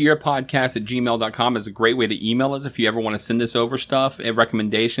the Yesteryear Podcast at gmail.com is a great way to email us if you ever want to send us over stuff and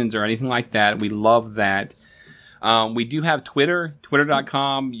recommendations or anything like that. We love that. We do have Twitter,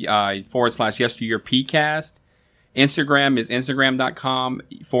 twitter.com /yesteryearpcast. Instagram is instagram.com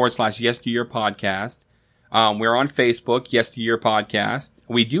 /yesteryearpodcast. We're on Facebook, Yesteryear Podcast.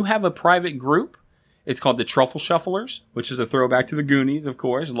 We do have a private group. It's called the Truffle Shufflers, which is a throwback to the Goonies, of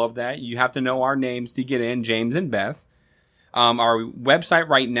course. Love that. You have to know our names to get in, James and Beth. Our website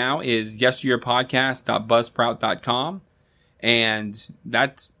right now is yesteryearpodcast.buzzsprout.com. And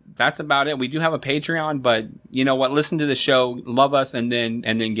that's about it. We do have a Patreon, but you know what? Listen to the show, love us, and then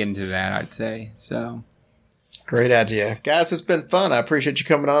get into that, I'd say. So great idea. Guys, it's been fun. I appreciate you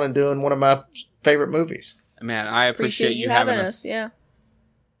coming on and doing one of my favorite movies. Man, I appreciate you having us. Yeah.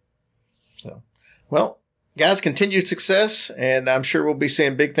 So, well, guys, continued success, and I'm sure we'll be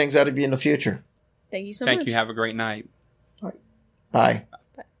seeing big things out of you in the future. Thank you so much. Thank you. Have a great night. Bye.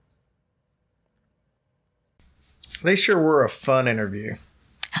 They sure were a fun interview.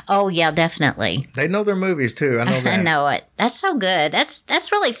 Oh, yeah, definitely. They know their movies, too. I know that. I know it. That's so good.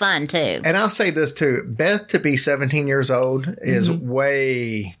 That's really fun, too. And I'll say this, too. Beth, to be 17 years old, is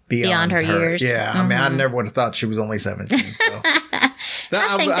way beyond her years. Yeah. I mean, I never would have thought she was only 17. So.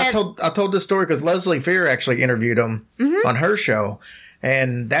 I told this story because Leslie Fear actually interviewed him on her show.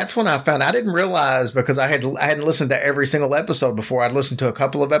 And that's when I found, I didn't realize, because I hadn't listened to every single episode before. I'd listened to a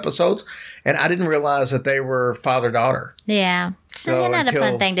couple of episodes, and I didn't realize that they were father-daughter. Yeah. So not a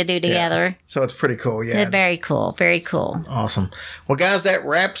fun thing to do together. Yeah. So it's pretty cool. Yeah. Very cool. Very cool. Awesome. Well, guys, that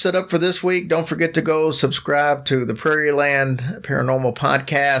wraps it up for this week. Don't forget to go subscribe to the Prairie Land Paranormal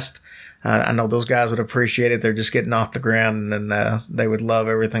Podcast. I know those guys would appreciate it. They're just getting off the ground, and they would love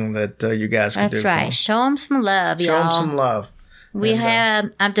everything that you guys can do. That's right. Show them some love, Show y'all. them some love. We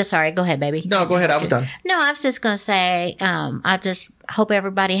have. I'm just sorry. Go ahead, baby. No, go ahead. I was done. No, I was just going to say, I just hope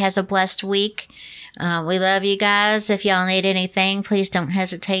everybody has a blessed week. We love you guys. If y'all need anything, please don't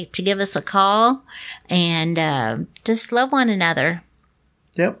hesitate to give us a call, and just love one another.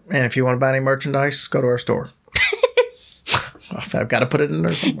 Yep. And if you want to buy any merchandise, go to our store. I've got to put it in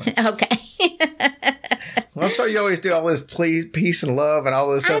there somewhere. Okay. Well, I'm sorry you always do all this peace and love and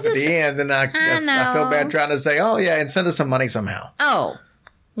all this stuff at the end. Then I feel bad trying to say, oh, yeah, and send us some money somehow. Oh.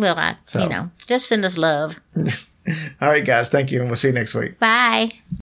 Well, just send us love. All right, guys. Thank you, and we'll see you next week. Bye.